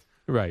great.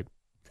 Right.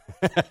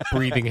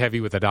 Breathing heavy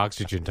with an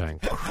oxygen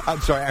tank. I'm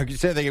sorry. I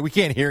said that we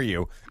can't hear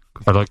you.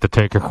 I'd like to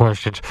take your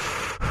questions.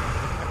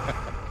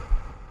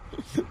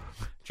 If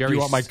Jerry, you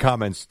want my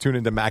comments, tune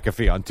into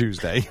McAfee on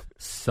Tuesday.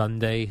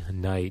 Sunday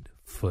night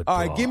football.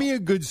 All right, give me a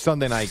good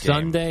Sunday night game.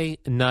 Sunday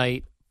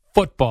night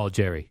football,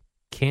 Jerry.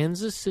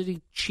 Kansas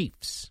City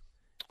Chiefs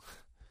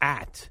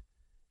at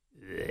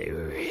the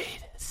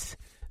Raiders.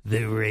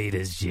 The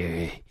Raiders,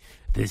 Jerry.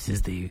 This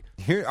is the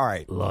All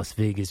right. Las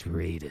Vegas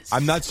Raiders.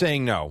 I'm not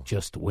saying no.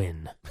 Just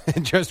win.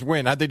 Just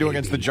win. How'd they do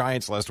against the Maybe.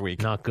 Giants last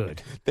week? Not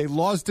good. They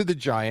lost to the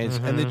Giants,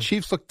 and the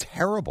Chiefs look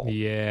terrible.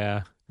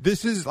 Yeah.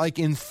 This is, like,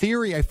 in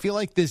theory, I feel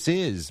like this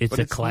is. It's but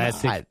a it's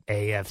classic not.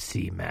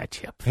 AFC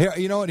matchup. Here,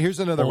 you know what? Here's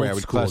another way I Old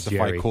would school,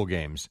 classify Jerry. cool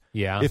games.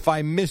 Yeah. If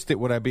I missed it,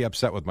 would I be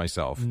upset with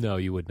myself? No,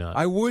 you would not.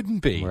 I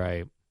wouldn't be.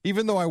 Right.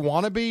 Even though I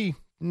want to be,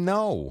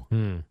 no.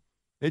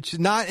 It's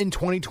not in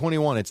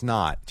 2021. It's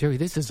not. Jerry,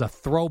 this is a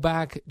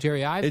throwback.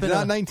 Jerry, It's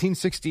not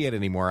 1968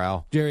 anymore,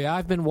 Al. Jerry,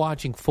 I've been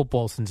watching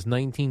football since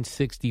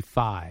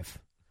 1965.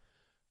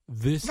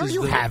 No,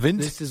 you haven't.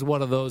 This is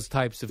one of those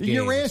types of games.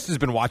 Your ass has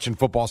been watching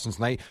football since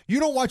night. You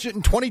don't watch it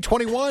in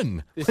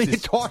 2021. What are you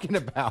talking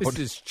about? This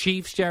is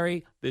Chiefs,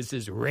 Jerry. This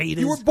is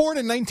Raiders. You were born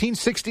in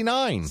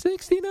 1969.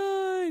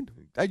 69.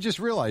 I just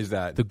realized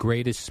that. The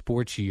greatest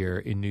sports year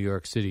in New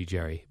York City,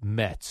 Jerry.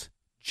 Mets,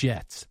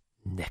 Jets,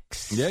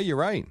 Knicks. Yeah, you're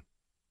right.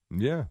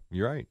 Yeah,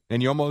 you're right.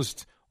 And you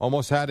almost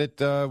had it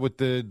with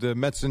the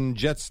Mets and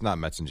Jets. Not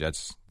Mets and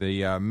Jets.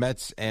 The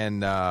Mets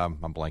and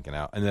I'm blanking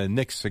out. And the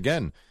Knicks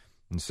again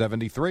in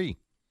 73.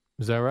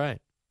 Is that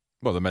right?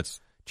 Well, the Mets.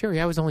 Jerry,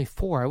 I was only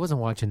 4. I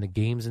wasn't watching the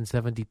games in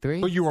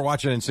 73. Well, you were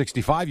watching in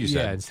 65, you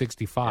said. Yeah, in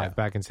 65, Yeah.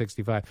 back in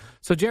 65.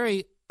 So,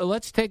 Jerry,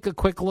 let's take a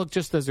quick look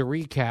just as a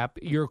recap.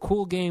 Your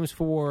cool games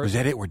for... Was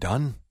that it? We're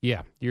done?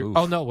 Yeah. Oof.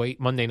 Oh, no,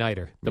 wait. Monday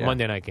Nighter. The Yeah.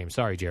 Monday night game.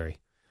 Sorry, Jerry.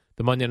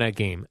 The Monday night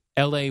game.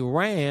 L.A.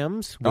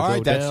 Rams with All right,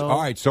 Odell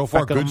all right. So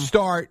far, Beckham good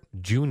start.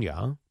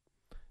 Jr.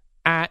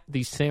 at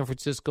the San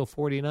Francisco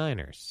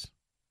 49ers.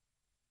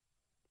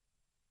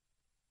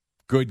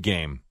 Good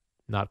game.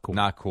 Not cool.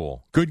 Not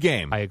cool. Good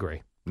game. I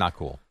agree. Not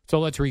cool. So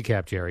let's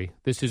recap, Jerry.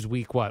 This is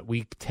week what?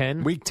 Week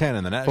 10? Week 10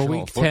 in the National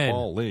week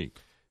Football 10. League.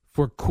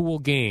 For cool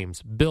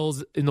games.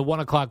 Bills in the 1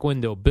 o'clock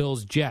window.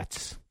 Bills,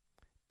 Jets.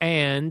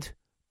 And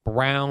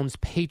Browns,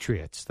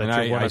 Patriots. That's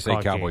And your 1 I say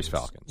o'clock Cowboys, games.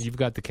 Falcons. You've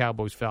got the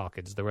Cowboys,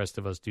 Falcons. The rest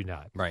of us do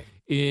not. Right.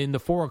 In the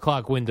 4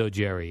 o'clock window,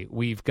 Jerry,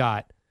 we've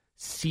got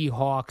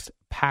Seahawks,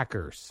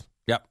 Packers.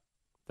 Yep.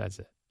 That's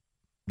it.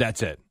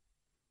 That's it.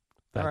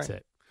 That's All right.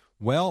 it.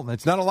 Well,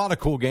 it's not a lot of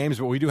cool games,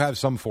 but we do have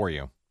some for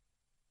you.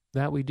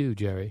 That we do,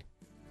 Jerry.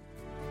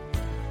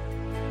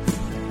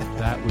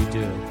 That we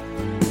do.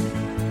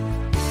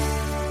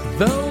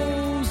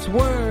 Those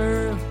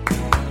were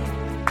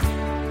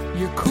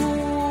your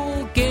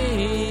cool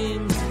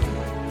games.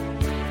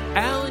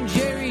 Al and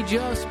Jerry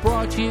just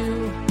brought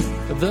you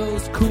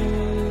those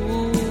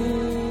cool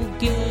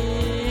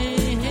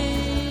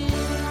games.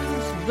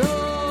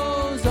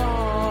 Those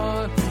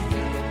are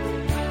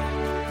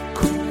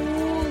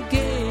cool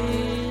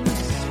games.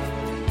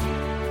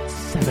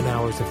 7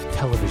 hours of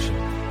television.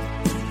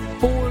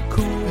 4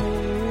 cool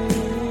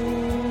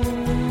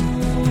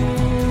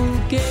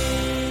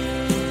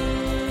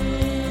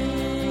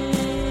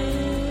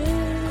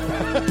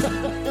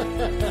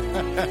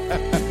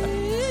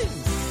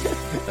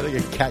I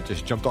think a cat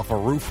just jumped off a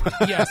roof.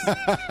 Yes.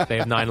 They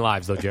have 9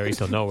 lives, though, Jerry,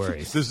 so no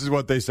worries. This is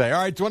what they say.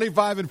 All right,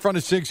 25 in front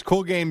of 6.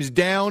 Cool games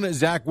down.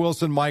 Zach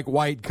Wilson, Mike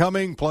White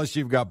coming. Plus,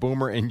 you've got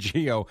Boomer and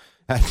Gio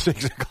at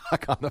 6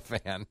 o'clock on the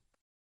Fan.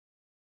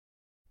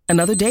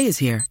 Another day is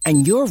here,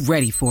 and you're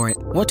ready for it.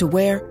 What to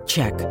wear?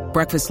 Check.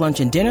 Breakfast, lunch,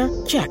 and dinner?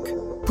 Check.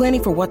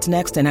 Planning for what's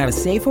next and how to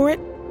save for it?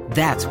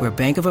 That's where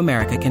Bank of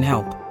America can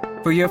help.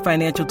 For your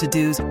financial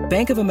to-dos,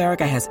 Bank of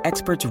America has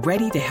experts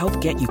ready to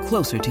help get you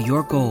closer to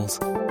your goals.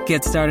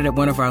 Get started at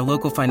one of our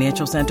local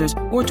financial centers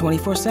or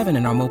 24/7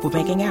 in our mobile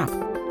banking app.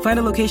 Find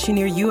a location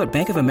near you at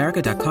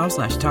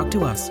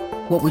bankofamerica.com/talktous.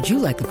 What would you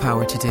like the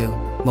power to do?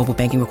 Mobile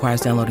banking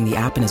requires downloading the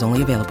app and is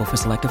only available for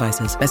select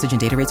devices. Message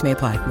and data rates may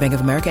apply. Bank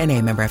of America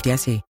N.A., member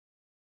FDIC.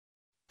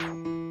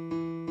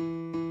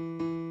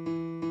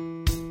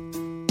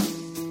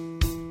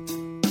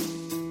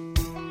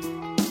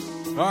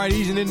 All right,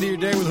 easing into your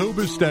day with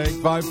Hoobastank,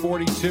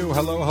 542.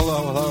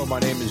 Hello. My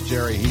name is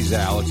Jerry. He's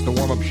Al. It's the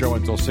warm-up show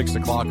until 6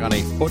 o'clock on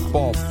a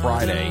football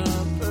Friday.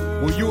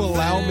 Will you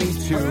allow me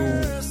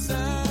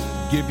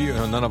to give you,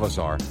 none of us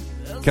are,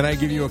 can I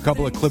give you a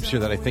couple of clips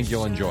here that I think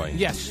you'll enjoy?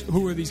 Yes.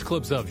 Who are these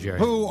clips of, Jerry?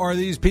 Who are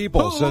these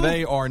people? So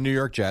they are New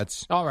York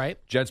Jets. All right.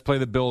 Jets play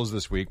the Bills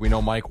this week. We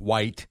know Mike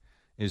White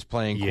is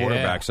playing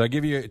quarterback. So I'll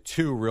give you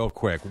two real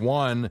quick.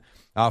 One,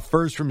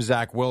 first from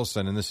Zach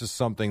Wilson, and this is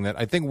something that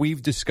I think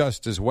we've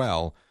discussed as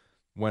well.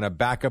 When a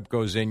backup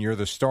goes in, you're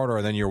the starter,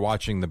 and then you're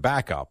watching the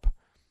backup.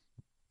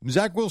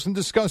 Zach Wilson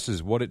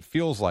discusses what it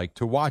feels like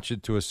to watch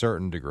it to a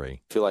certain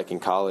degree. I feel like in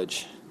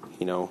college,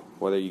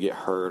 whether you get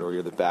hurt or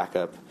you're the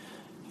backup,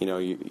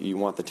 you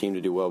want the team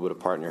to do well, but a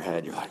part in your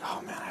head, you're like,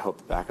 oh, man, I hope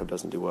the backup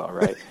doesn't do well,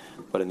 right?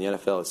 But in the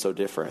NFL, it's so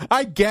different.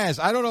 I guess.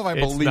 I don't know if I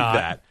believe not.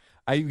 that.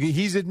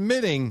 He's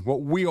admitting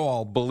what we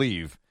all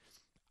believe.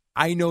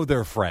 I know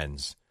they're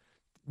friends.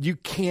 You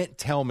can't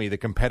tell me the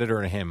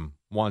competitor in him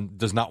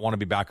does not want to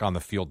be back on the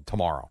field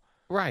tomorrow.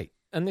 Right.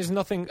 And there's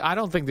nothing, I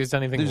don't think there's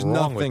anything There's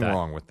wrong with nothing that.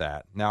 wrong with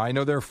that. Now, I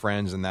know they're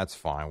friends, and that's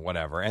fine,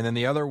 whatever. And then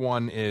the other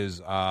one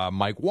is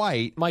Mike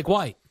White. Mike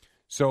White.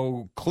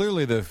 So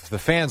clearly the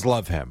fans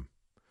love him.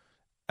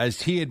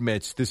 As he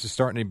admits, this is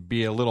starting to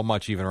be a little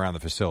much even around the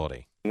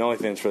facility. The only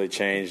thing that's really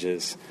changed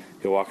is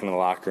you walk into the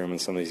locker room and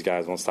some of these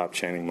guys won't stop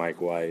chanting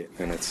Mike White.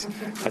 And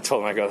I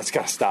told them, that's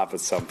got to stop at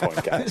some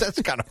point, guys.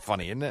 That's kind of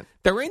funny, isn't it?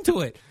 They're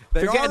into it.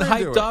 They They're getting are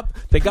into hyped it. up.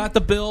 They got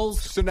the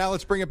Bills. So now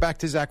let's bring it back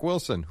to Zach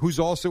Wilson, who's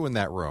also in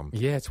that room.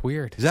 Yeah, it's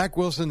weird. Zach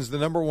Wilson's the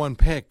number one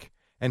pick,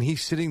 and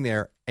he's sitting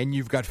there, and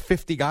you've got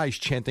 50 guys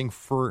chanting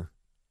for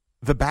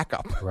the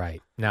backup.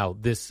 Right. Now,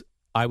 this,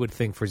 I would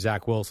think for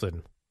Zach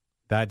Wilson,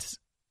 that's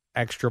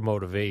extra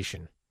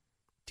motivation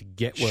to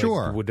get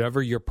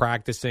whatever you're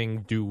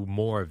practicing, do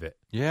more of it.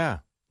 Yeah.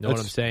 Know what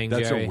I'm saying,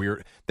 That's Jerry? a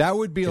weird. That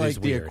would be It like is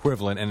the weird.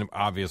 equivalent, and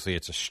obviously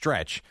it's a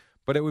stretch,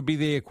 but it would be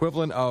the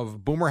equivalent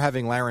of Boomer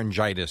having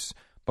laryngitis,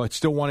 but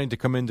still wanting to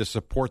come in to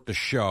support the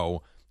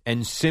show,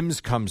 and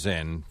Sims comes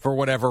in for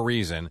whatever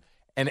reason,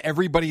 and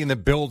everybody in the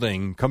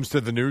building comes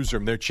to the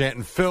newsroom. They're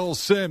chanting, Phil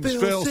Sims,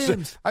 Phil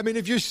Sims. I mean,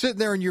 if you're sitting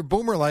there and you're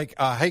Boomer like,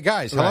 hey,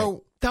 guys, hello.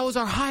 Right. That was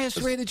our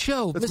highest rated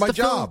show. That's Mr. my Phil,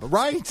 job,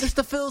 right?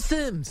 Mr. Phil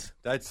Sims.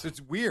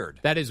 It's weird.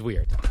 That is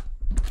weird.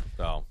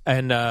 So.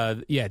 And,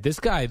 this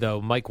guy,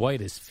 though, Mike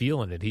White, is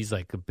feeling it. He's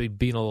like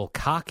being a little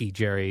cocky,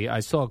 Jerry.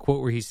 I saw a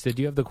quote where he said,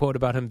 do you have the quote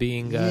about him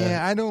being...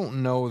 yeah, I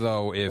don't know,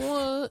 though, if...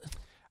 What?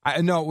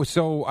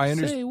 So I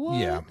understand. Say what?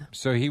 Yeah.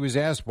 So he was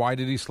asked, why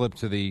did he slip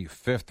to the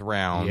 5th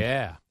round?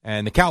 Yeah.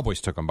 And the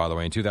Cowboys took him, by the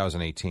way, in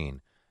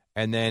 2018.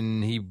 And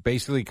then he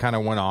basically kind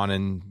of went on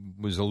and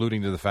was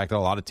alluding to the fact that a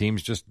lot of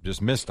teams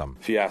just missed him.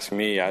 If you ask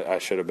me, I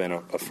should have been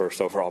a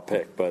first overall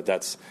pick, but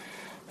that's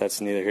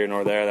neither here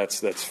nor there.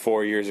 That's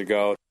 4 years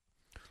ago.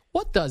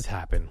 What does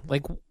happen?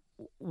 Like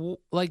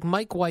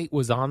Mike White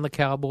was on the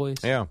Cowboys.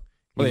 Yeah.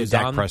 Well, He was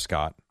Dak on-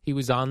 Prescott. He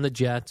was on the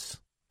Jets.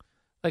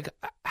 Like,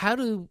 how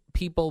do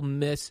people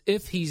miss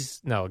if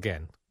he's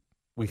again,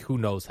 who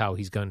knows how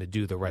he's going to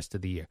do the rest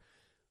of the year.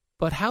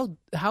 But how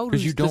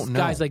does you don't know.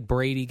 guys like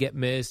Brady get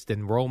missed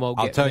and Romo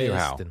get missed? I'll tell you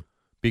how. And,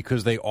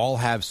 Because they all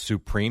have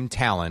supreme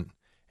talent,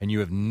 and you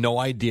have no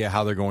idea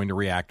how they're going to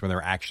react when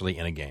they're actually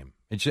in a game.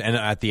 And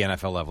at the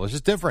NFL level, it's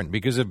just different.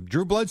 Because if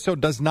Drew Bledsoe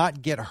does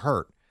not get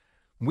hurt,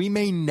 we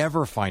may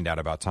never find out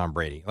about Tom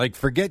Brady. Like,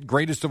 forget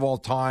greatest of all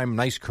time,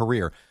 nice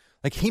career.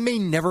 Like, he may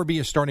never be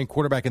a starting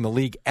quarterback in the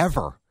league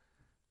ever.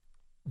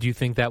 do you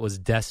think that was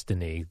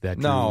destiny? That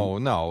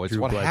No, it's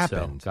Drew what Bledsoe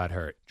happened. got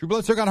hurt. Drew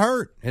Bledsoe got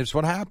hurt. It's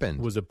what happened.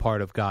 Was a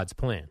part of God's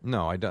plan.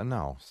 No, I don't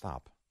know.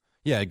 Stop.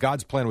 Yeah,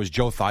 God's plan was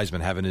Joe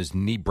Theismann having his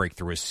knee break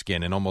through his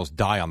skin and almost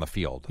die on the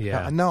field.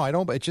 Yeah. No, I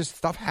don't. It just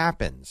stuff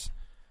happens.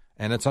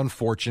 And it's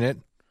unfortunate.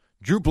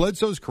 Drew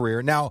Bledsoe's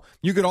career. Now,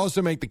 you could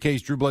also make the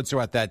case Drew Bledsoe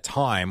at that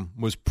time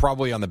was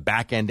probably on the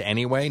back end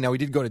anyway. Now, he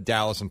did go to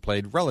Dallas and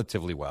played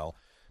relatively well.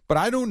 But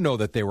I don't know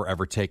that they were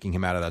ever taking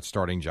him out of that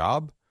starting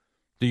job.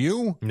 Do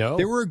you? No.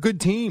 They were a good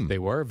team. They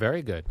were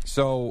very good.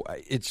 So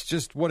it's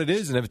just what it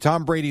is. And if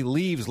Tom Brady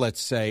leaves,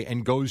 let's say,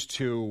 and goes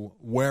to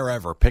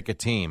wherever, pick a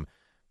team,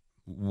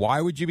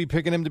 why would you be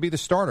picking him to be the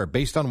starter?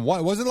 Based on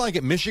what? It wasn't like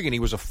at Michigan he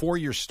was a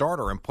 4-year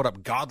starter and put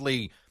up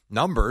godly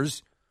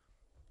numbers.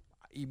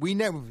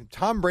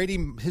 Tom Brady,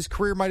 his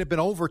career might have been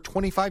over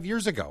 25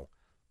 years ago.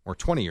 Or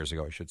 20 years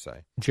ago, I should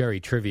say. Jerry,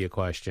 trivia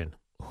question.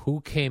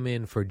 Who came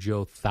in for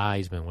Joe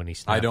Theismann when he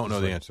snapped I don't know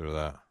his the leg? answer to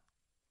that.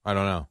 I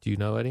don't know. Do you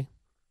know, Eddie?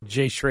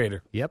 Jay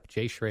Schrader. Yep,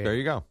 Jay Schrader. There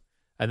you go.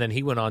 And then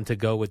he went on to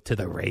go to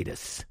the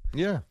Raiders.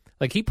 Yeah.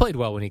 Like, he played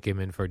well when he came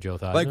in for Joe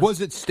Theismann. Like,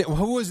 was it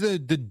who was the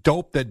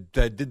dope that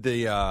did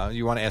the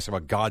you want to ask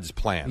about God's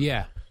plan?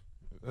 Yeah.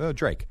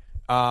 Drake.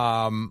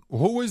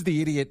 Who was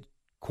the idiot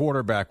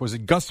quarterback? Was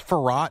it Gus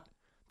Frerotte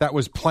that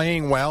was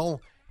playing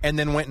well and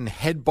then went and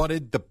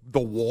headbutted the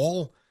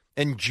wall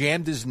and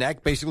jammed his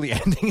neck, basically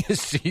ending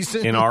his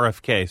season? In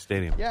RFK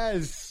Stadium.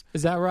 Yes.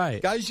 Is that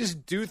right? Guys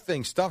just do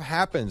things. Stuff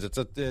happens.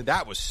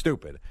 That was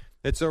stupid.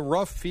 It's a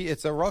rough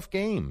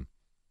game.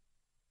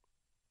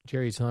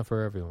 Jerry, it's not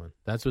for everyone.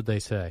 That's what they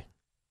say.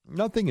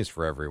 Nothing is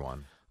for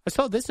everyone. I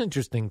saw this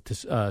interesting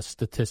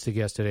statistic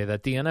yesterday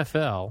that the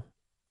NFL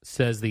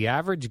says the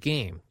average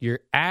game, your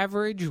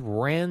average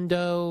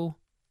rando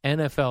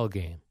NFL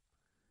game,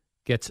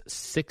 gets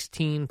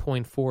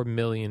 16.4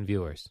 million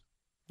viewers.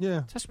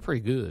 Yeah. That's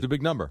pretty good. It's a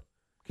big number,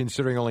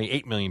 considering only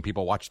 8 million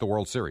people watch the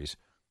World Series.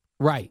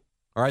 Right.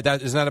 All right,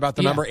 isn't that about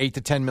the number? 8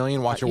 to 10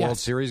 million watch a yes. World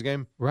Series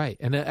game? Right.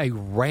 And a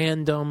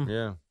random.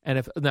 Yeah.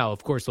 And now,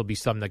 of course, there'll be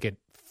some that get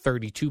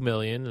 32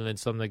 million and then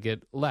some that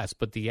get less,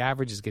 but the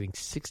average is getting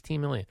 16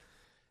 million.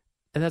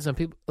 And that's when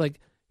people, like,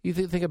 you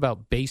think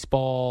about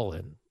baseball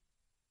and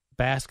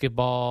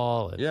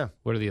basketball. And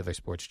what are the other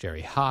sports,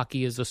 Jerry?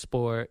 Hockey is a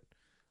sport.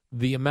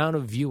 The amount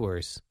of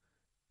viewers,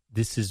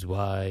 this is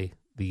why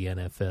the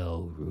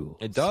NFL rules.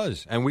 It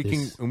does. And we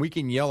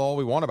can yell all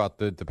we want about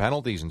the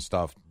penalties and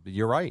stuff.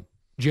 You're right.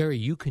 Jerry,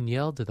 you can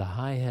yell to the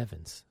high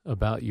heavens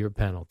about your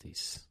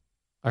penalties.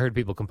 I heard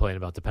people complain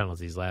about the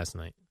penalties last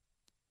night.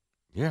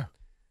 Yeah.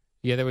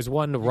 Yeah, there was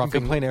one roughing. You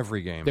can complain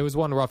every game. There was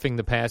one roughing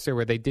the passer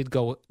where they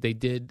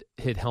did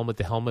hit helmet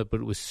to helmet,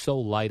 but it was so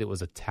light it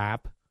was a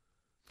tap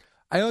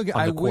on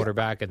the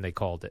quarterback, and they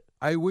called it.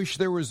 I wish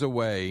there was a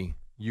way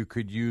you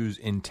could use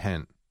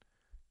intent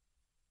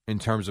in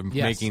terms of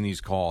making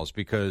these calls,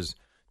 because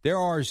there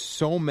are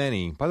so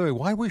many. By the way,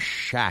 why was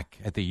Shaq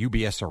at the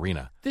UBS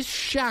Arena? This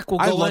Shaq will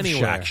go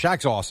anywhere. I love Shaq.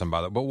 Shaq's awesome,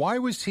 by the way. But why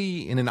was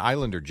he in an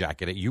Islander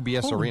jacket at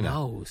UBS Arena?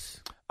 Who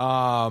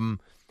knows?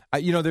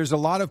 There's a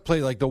lot of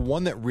play, like the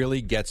one that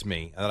really gets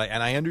me, and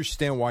I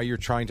understand why you're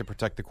trying to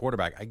protect the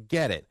quarterback. I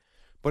get it.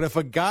 But if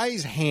a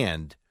guy's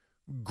hand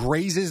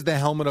grazes the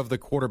helmet of the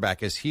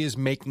quarterback as he is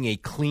making a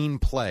clean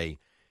play,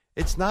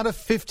 it's not a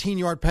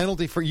 15-yard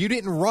penalty for you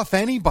didn't rough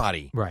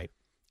anybody. Right.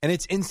 And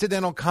it's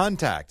incidental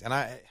contact. And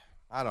I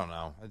don't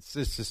know. It's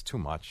just too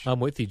much. I'm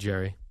with you,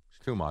 Jerry.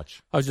 It's too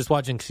much. I was just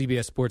watching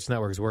CBS Sports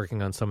Network's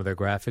working on some of their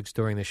graphics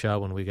during the show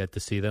when we get to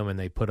see them, and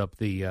they put up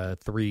the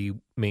three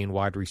main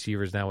wide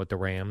receivers now with the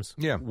Rams.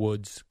 Yeah.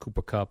 Woods,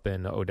 Cooper Kupp,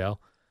 and Odell.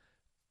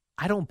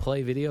 I don't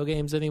play video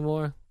games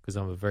anymore because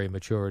I'm a very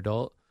mature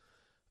adult.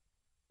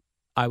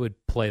 I would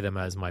play them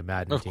as my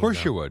Madden team. Of course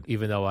though, you would.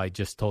 Even though I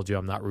just told you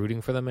I'm not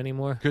rooting for them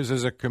anymore. Because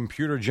as a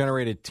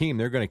computer-generated team,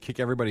 they're going to kick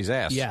everybody's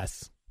ass.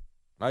 Yes.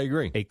 I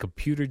agree. A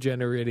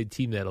computer-generated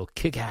team that'll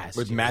kick ass.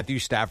 With Matthew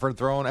Stafford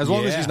throwing, as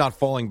long as he's not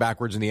falling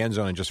backwards in the end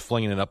zone and just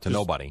flinging it up to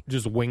nobody.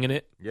 Just winging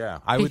it. Yeah,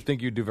 I would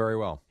think you'd do very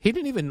well. He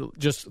didn't even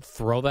just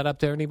throw that up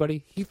to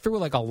anybody. He threw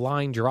like a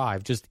line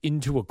drive just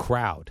into a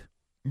crowd.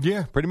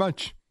 Yeah, pretty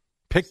much.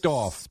 Picked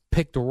off.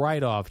 Picked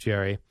right off,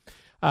 Jerry.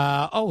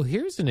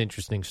 Here's an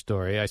interesting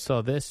story. I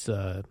saw this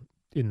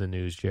in the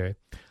news, Jerry.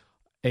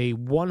 A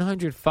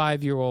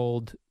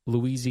 105-year-old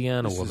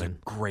Louisiana woman. Is a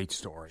great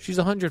story. She's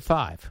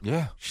 105.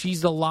 Yeah.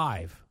 She's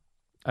alive.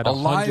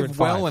 Alive,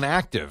 well, and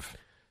active.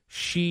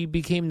 She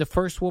became the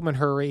first woman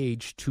her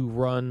age to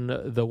run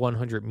the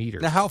 100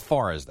 meters. Now, how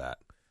far is that?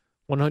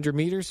 100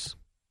 meters?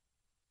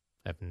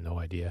 I have no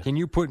idea. Can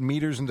you put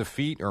meters into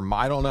feet, or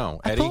I don't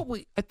know, Eddie?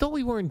 I thought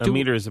we weren't A doing.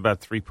 meter is about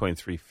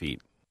 3.3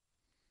 feet.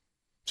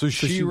 So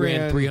she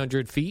ran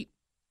 300 feet.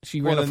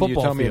 She ran a then football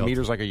you tell me field. a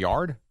meter's like a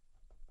yard?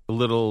 A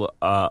little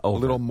A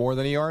little more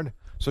than a yard?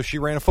 So she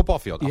ran a football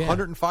field.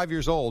 105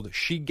 years old.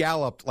 She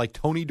galloped like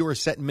Tony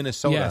Dorsett in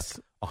Minnesota.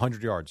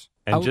 100 yards.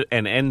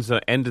 And end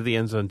of the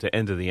end zone to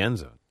end of the end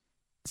zone.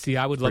 See,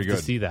 I would love to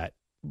see that.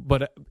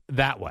 But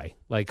that way,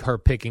 like her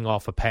picking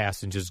off a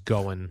pass and just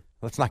going.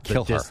 Let's not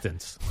kill her.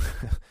 Distance.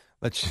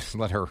 Let's just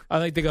let her. I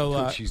like to go. Do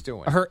what she's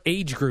doing. Her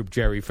age group,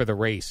 Jerry, for the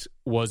race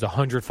was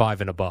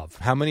 105 and above.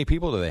 How many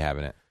people do they have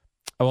in it?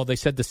 Well, they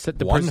said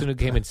the person who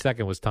came in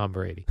second was Tom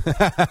Brady.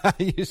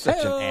 You're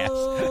such an ass.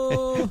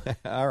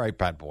 All right,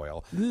 Pat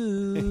Boyle. For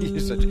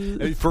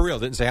real,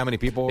 didn't say how many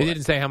people. It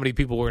didn't say how many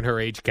people were in her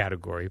age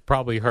category.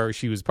 Probably her.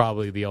 She was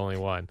probably the only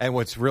one. And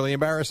what's really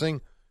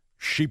embarrassing,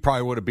 she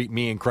probably would have beat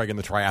me and Craig in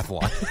the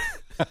triathlon.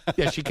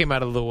 Yeah, she came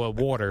out of the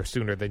water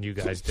sooner than you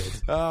guys did.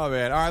 Oh,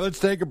 man. All right, let's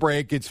take a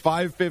break. It's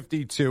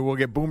 5:52. We'll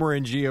get Boomer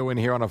and Gio in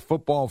here on a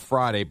Football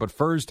Friday. But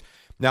first,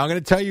 now I'm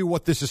going to tell you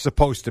what this is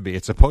supposed to be.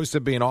 It's supposed to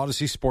be an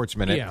Odyssey Sports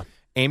Minute. Yeah.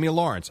 Amy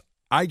Lawrence.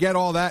 I get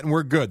all that, and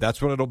we're good.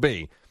 That's what it'll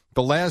be.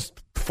 The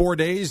last 4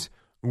 days,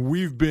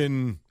 we've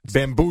been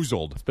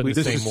bamboozled. It's been the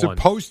this same is one.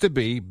 supposed to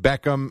be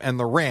Beckham and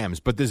the Rams,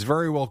 but this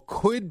very well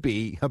could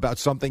be about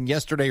something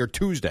yesterday or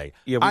Tuesday.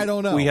 Yeah, I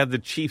don't know. We had the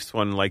Chiefs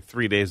one like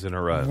 3 days in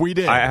a row. We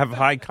did. I have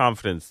high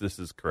confidence this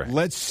is correct.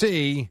 Let's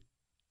see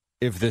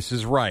if this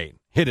is right.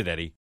 Hit it,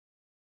 Eddie.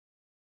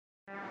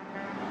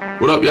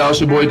 What up, y'all?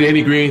 It's your boy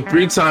Danny Green,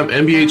 3-time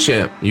NBA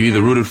champ. You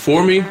either rooted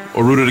for me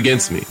or rooted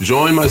against me.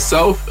 Join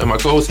myself and my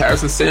co-host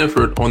Harrison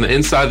Sanford on the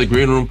Inside the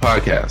Green Room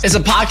podcast. It's a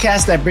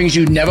podcast that brings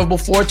you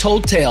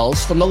never-before-told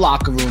tales from the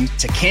locker room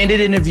to candid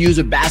interviews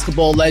with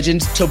basketball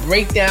legends to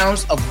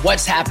breakdowns of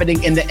what's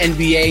happening in the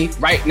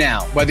NBA right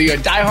now. Whether you're a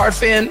diehard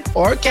fan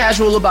or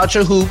casual about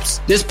your hoops,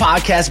 this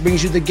podcast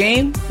brings you the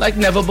game like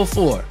never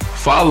before.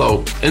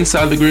 Follow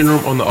Inside the Green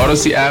Room on the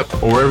Odyssey app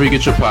or wherever you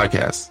get your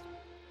podcasts.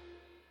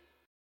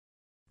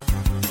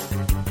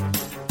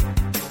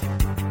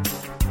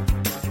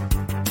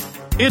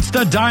 It's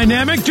the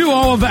dynamic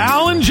duo of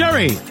Al and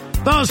Jerry,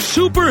 the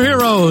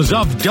superheroes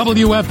of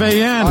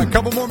WFAN. A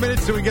couple more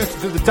minutes till we get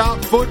to the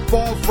top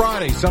football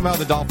Friday. Somehow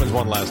the Dolphins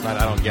won last night.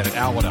 I don't get it.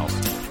 Al, what else?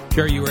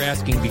 Jerry, you were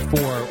asking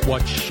before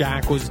what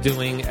Shaq was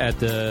doing at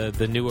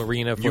the new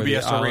arena for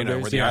UBS the Arena,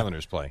 where the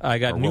Islanders play. I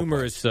got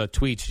numerous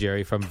tweets,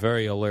 Jerry, from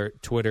very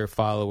alert Twitter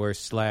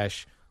followers /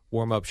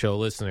 warm-up show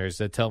listeners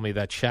that tell me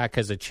that Shaq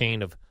has a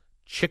chain of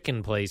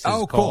chicken places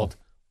called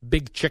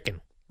Big Chicken.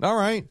 All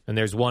right. And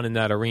there's one in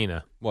that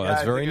arena. Well,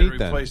 that's very neat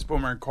then. Replaced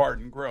Boomer and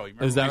Carton Grill. You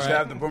remember Is that we used to right?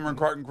 have the Boomer and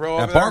Carton Grill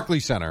over At there?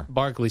 Barclays Center.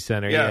 Barclays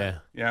Center,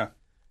 Yeah.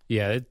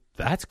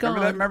 That's gone.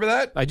 Remember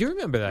that? I do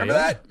remember that. Remember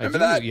yeah. that? Remember I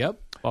do. that? Yep.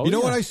 Oh, You know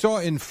yeah. what I saw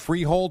in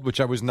Freehold, which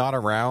I was not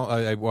around?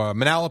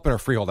 Manalapan or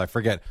Freehold, I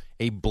forget.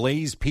 A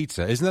Blaze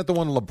Pizza. Isn't that the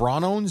one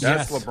LeBron owns?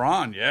 That's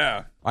LeBron,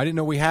 yeah. I didn't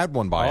know we had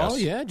one by us. Oh,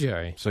 yeah,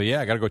 Jerry. So,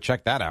 yeah, I got to go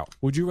check that out.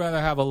 Would you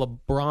rather have a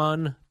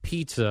LeBron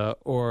pizza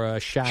or a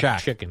Shaq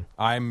chicken?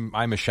 I'm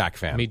a Shaq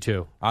fan. Me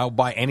too. I'll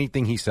buy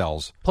anything he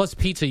sells. Plus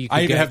pizza, you can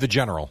I even get. have the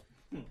General.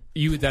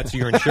 That's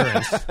your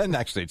insurance. And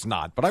actually, it's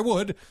not, but I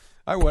would.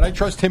 I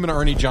trust him and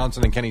Ernie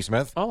Johnson and Kenny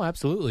Smith. Oh,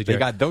 absolutely, They Jerry.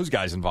 got those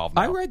guys involved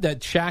now. I read that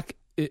Shaq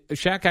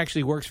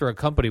actually works for a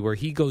company where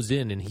he goes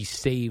in and he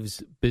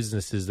saves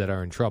businesses that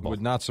are in trouble.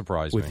 Would not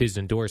surprise with me. his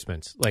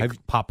endorsements,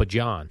 like Papa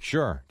John.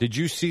 Sure. Did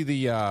you see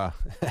the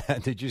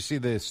Did you see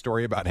the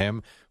story about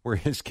him where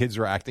his kids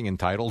were acting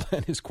entitled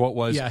and his quote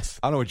was, Yes.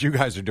 I don't know what you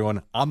guys are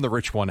doing. I'm the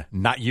rich one,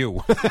 not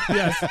you.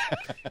 Yes.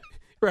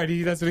 Right,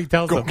 that's what he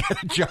tells Go them.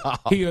 get a job.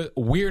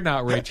 We're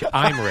not rich,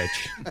 I'm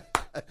rich.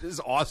 This is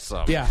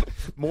awesome. Yeah.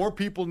 More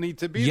people need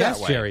to be Yes,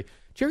 that way. Jerry.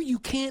 Jerry, you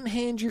can't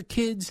hand your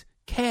kids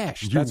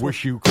cash. You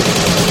wish you could.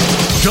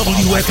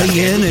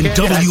 WFAN and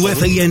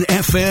WFAN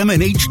FM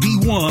and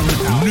HD1,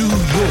 New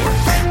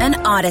York. An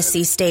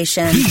Odyssey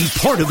station. Be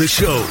part of the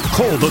show.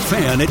 Call the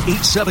Fan at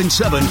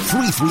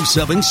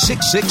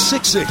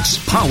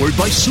 877-337-6666. Powered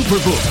by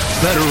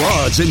Superbook. Better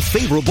odds and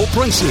favorable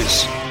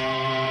prices.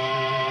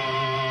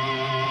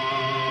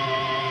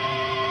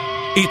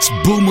 It's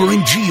Boomer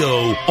and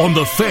Gio on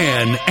the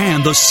Fan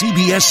and the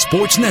CBS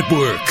Sports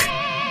Network.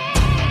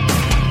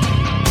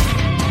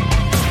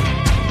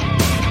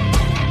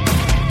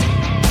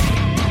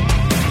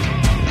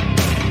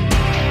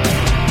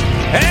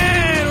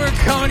 And we're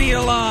coming to you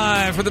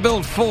live from the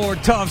Built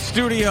Ford Tough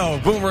Studio.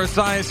 Boomer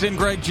Esiason,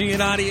 Greg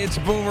Giannotti. It's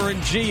Boomer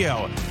and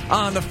Gio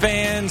on the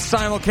Fan,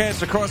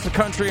 simulcast across the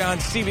country on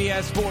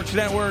CBS Sports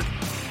Network.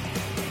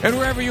 And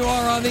wherever you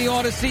are on the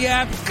Odyssey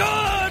app,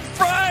 good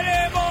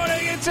Friday morning.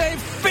 It's a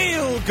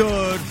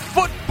feel-good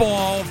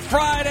football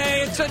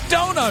Friday. It's a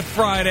donut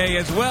Friday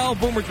as well.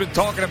 Boomer's been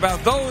talking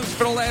about those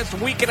for the last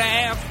week and a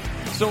half.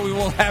 So we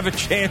will have a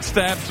chance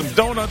to have some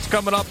donuts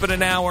coming up in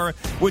an hour,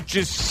 which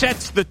just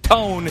sets the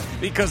tone.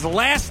 Because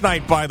last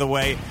night, by the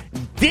way,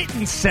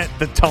 didn't set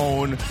the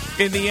tone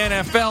in the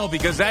NFL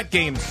because that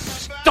game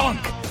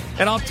stunk.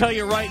 And I'll tell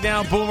you right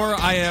now, Boomer,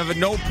 I have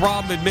no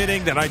problem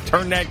admitting that I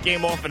turned that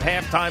game off at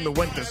halftime and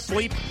went to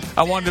sleep.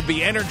 I wanted to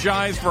be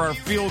energized for our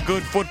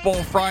feel-good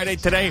football Friday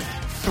today.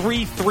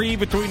 3-3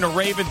 between the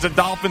Ravens and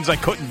Dolphins. I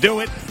couldn't do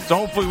it. So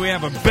hopefully we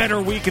have a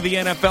better week of the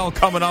NFL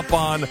coming up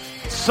on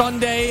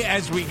Sunday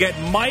as we get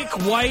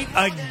Mike White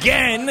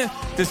again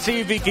to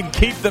see if he can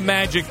keep the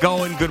magic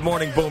going. Good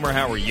morning, Boomer.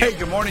 How are you? Hey,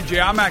 good morning, Jay.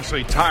 I'm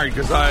actually tired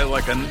because I,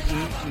 like a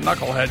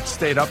knucklehead,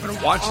 stayed up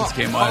and watched this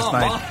game last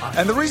night.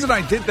 And the reason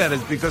I did that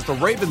is because the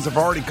Ravens have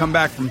already come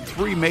back from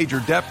 3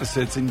 major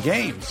deficits in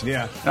games.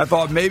 Yeah. And I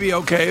thought maybe,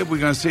 okay, we're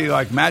going to see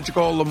like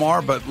magical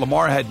Lamar, but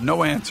Lamar had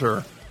no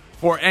answer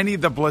for any of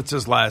the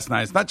blitzes last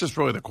night. It's not just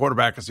really the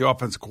quarterback, it's the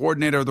offensive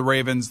coordinator of the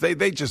Ravens.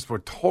 They just were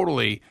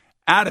totally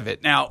out of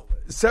it. Now,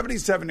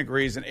 77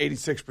 degrees and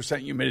 86%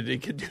 humidity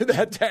can do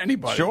that to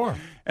anybody. Sure.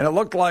 And it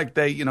looked like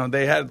they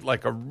had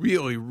like a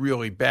really,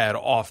 really bad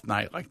off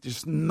night. Like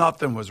just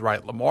nothing was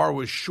right. Lamar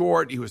was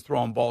short. He was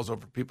throwing balls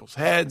over people's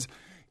heads.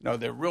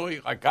 They're really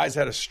like guys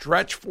had a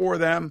stretch for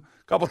them.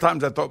 A couple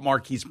times I thought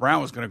Marquise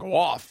Brown was going to go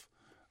off.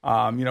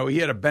 He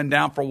had to bend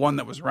down for one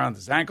that was around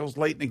his ankles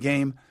late in the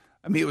game.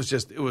 I mean, it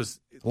was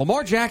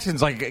Lamar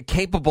Jackson's like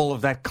capable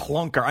of that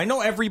clunker. I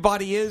know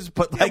everybody is,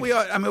 but like, we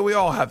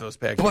all have those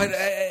bad games. But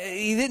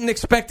he didn't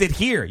expect it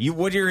here.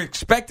 Would you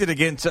expect it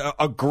against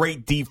a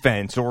great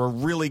defense or a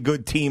really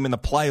good team in the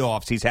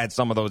playoffs? He's had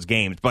some of those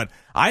games, but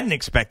I didn't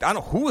expect. I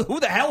don't know who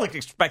the hell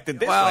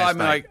expected this. Well, last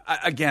night?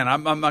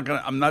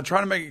 I'm not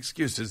trying to make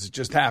excuses. It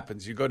just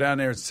happens. You go down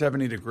there, it's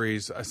 70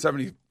 degrees,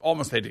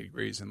 almost 80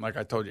 degrees, and like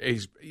I told you,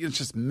 it's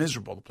just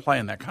miserable to play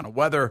in that kind of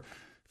weather.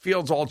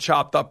 Fields all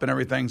chopped up and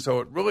everything. So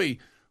it really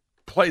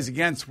plays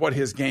against what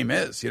his game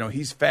is.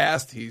 He's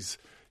fast.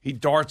 He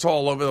darts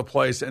all over the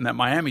place, and that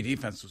Miami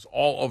defense was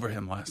all over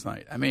him last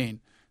night. I mean,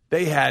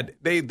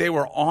 they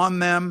were on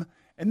them,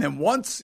 and then once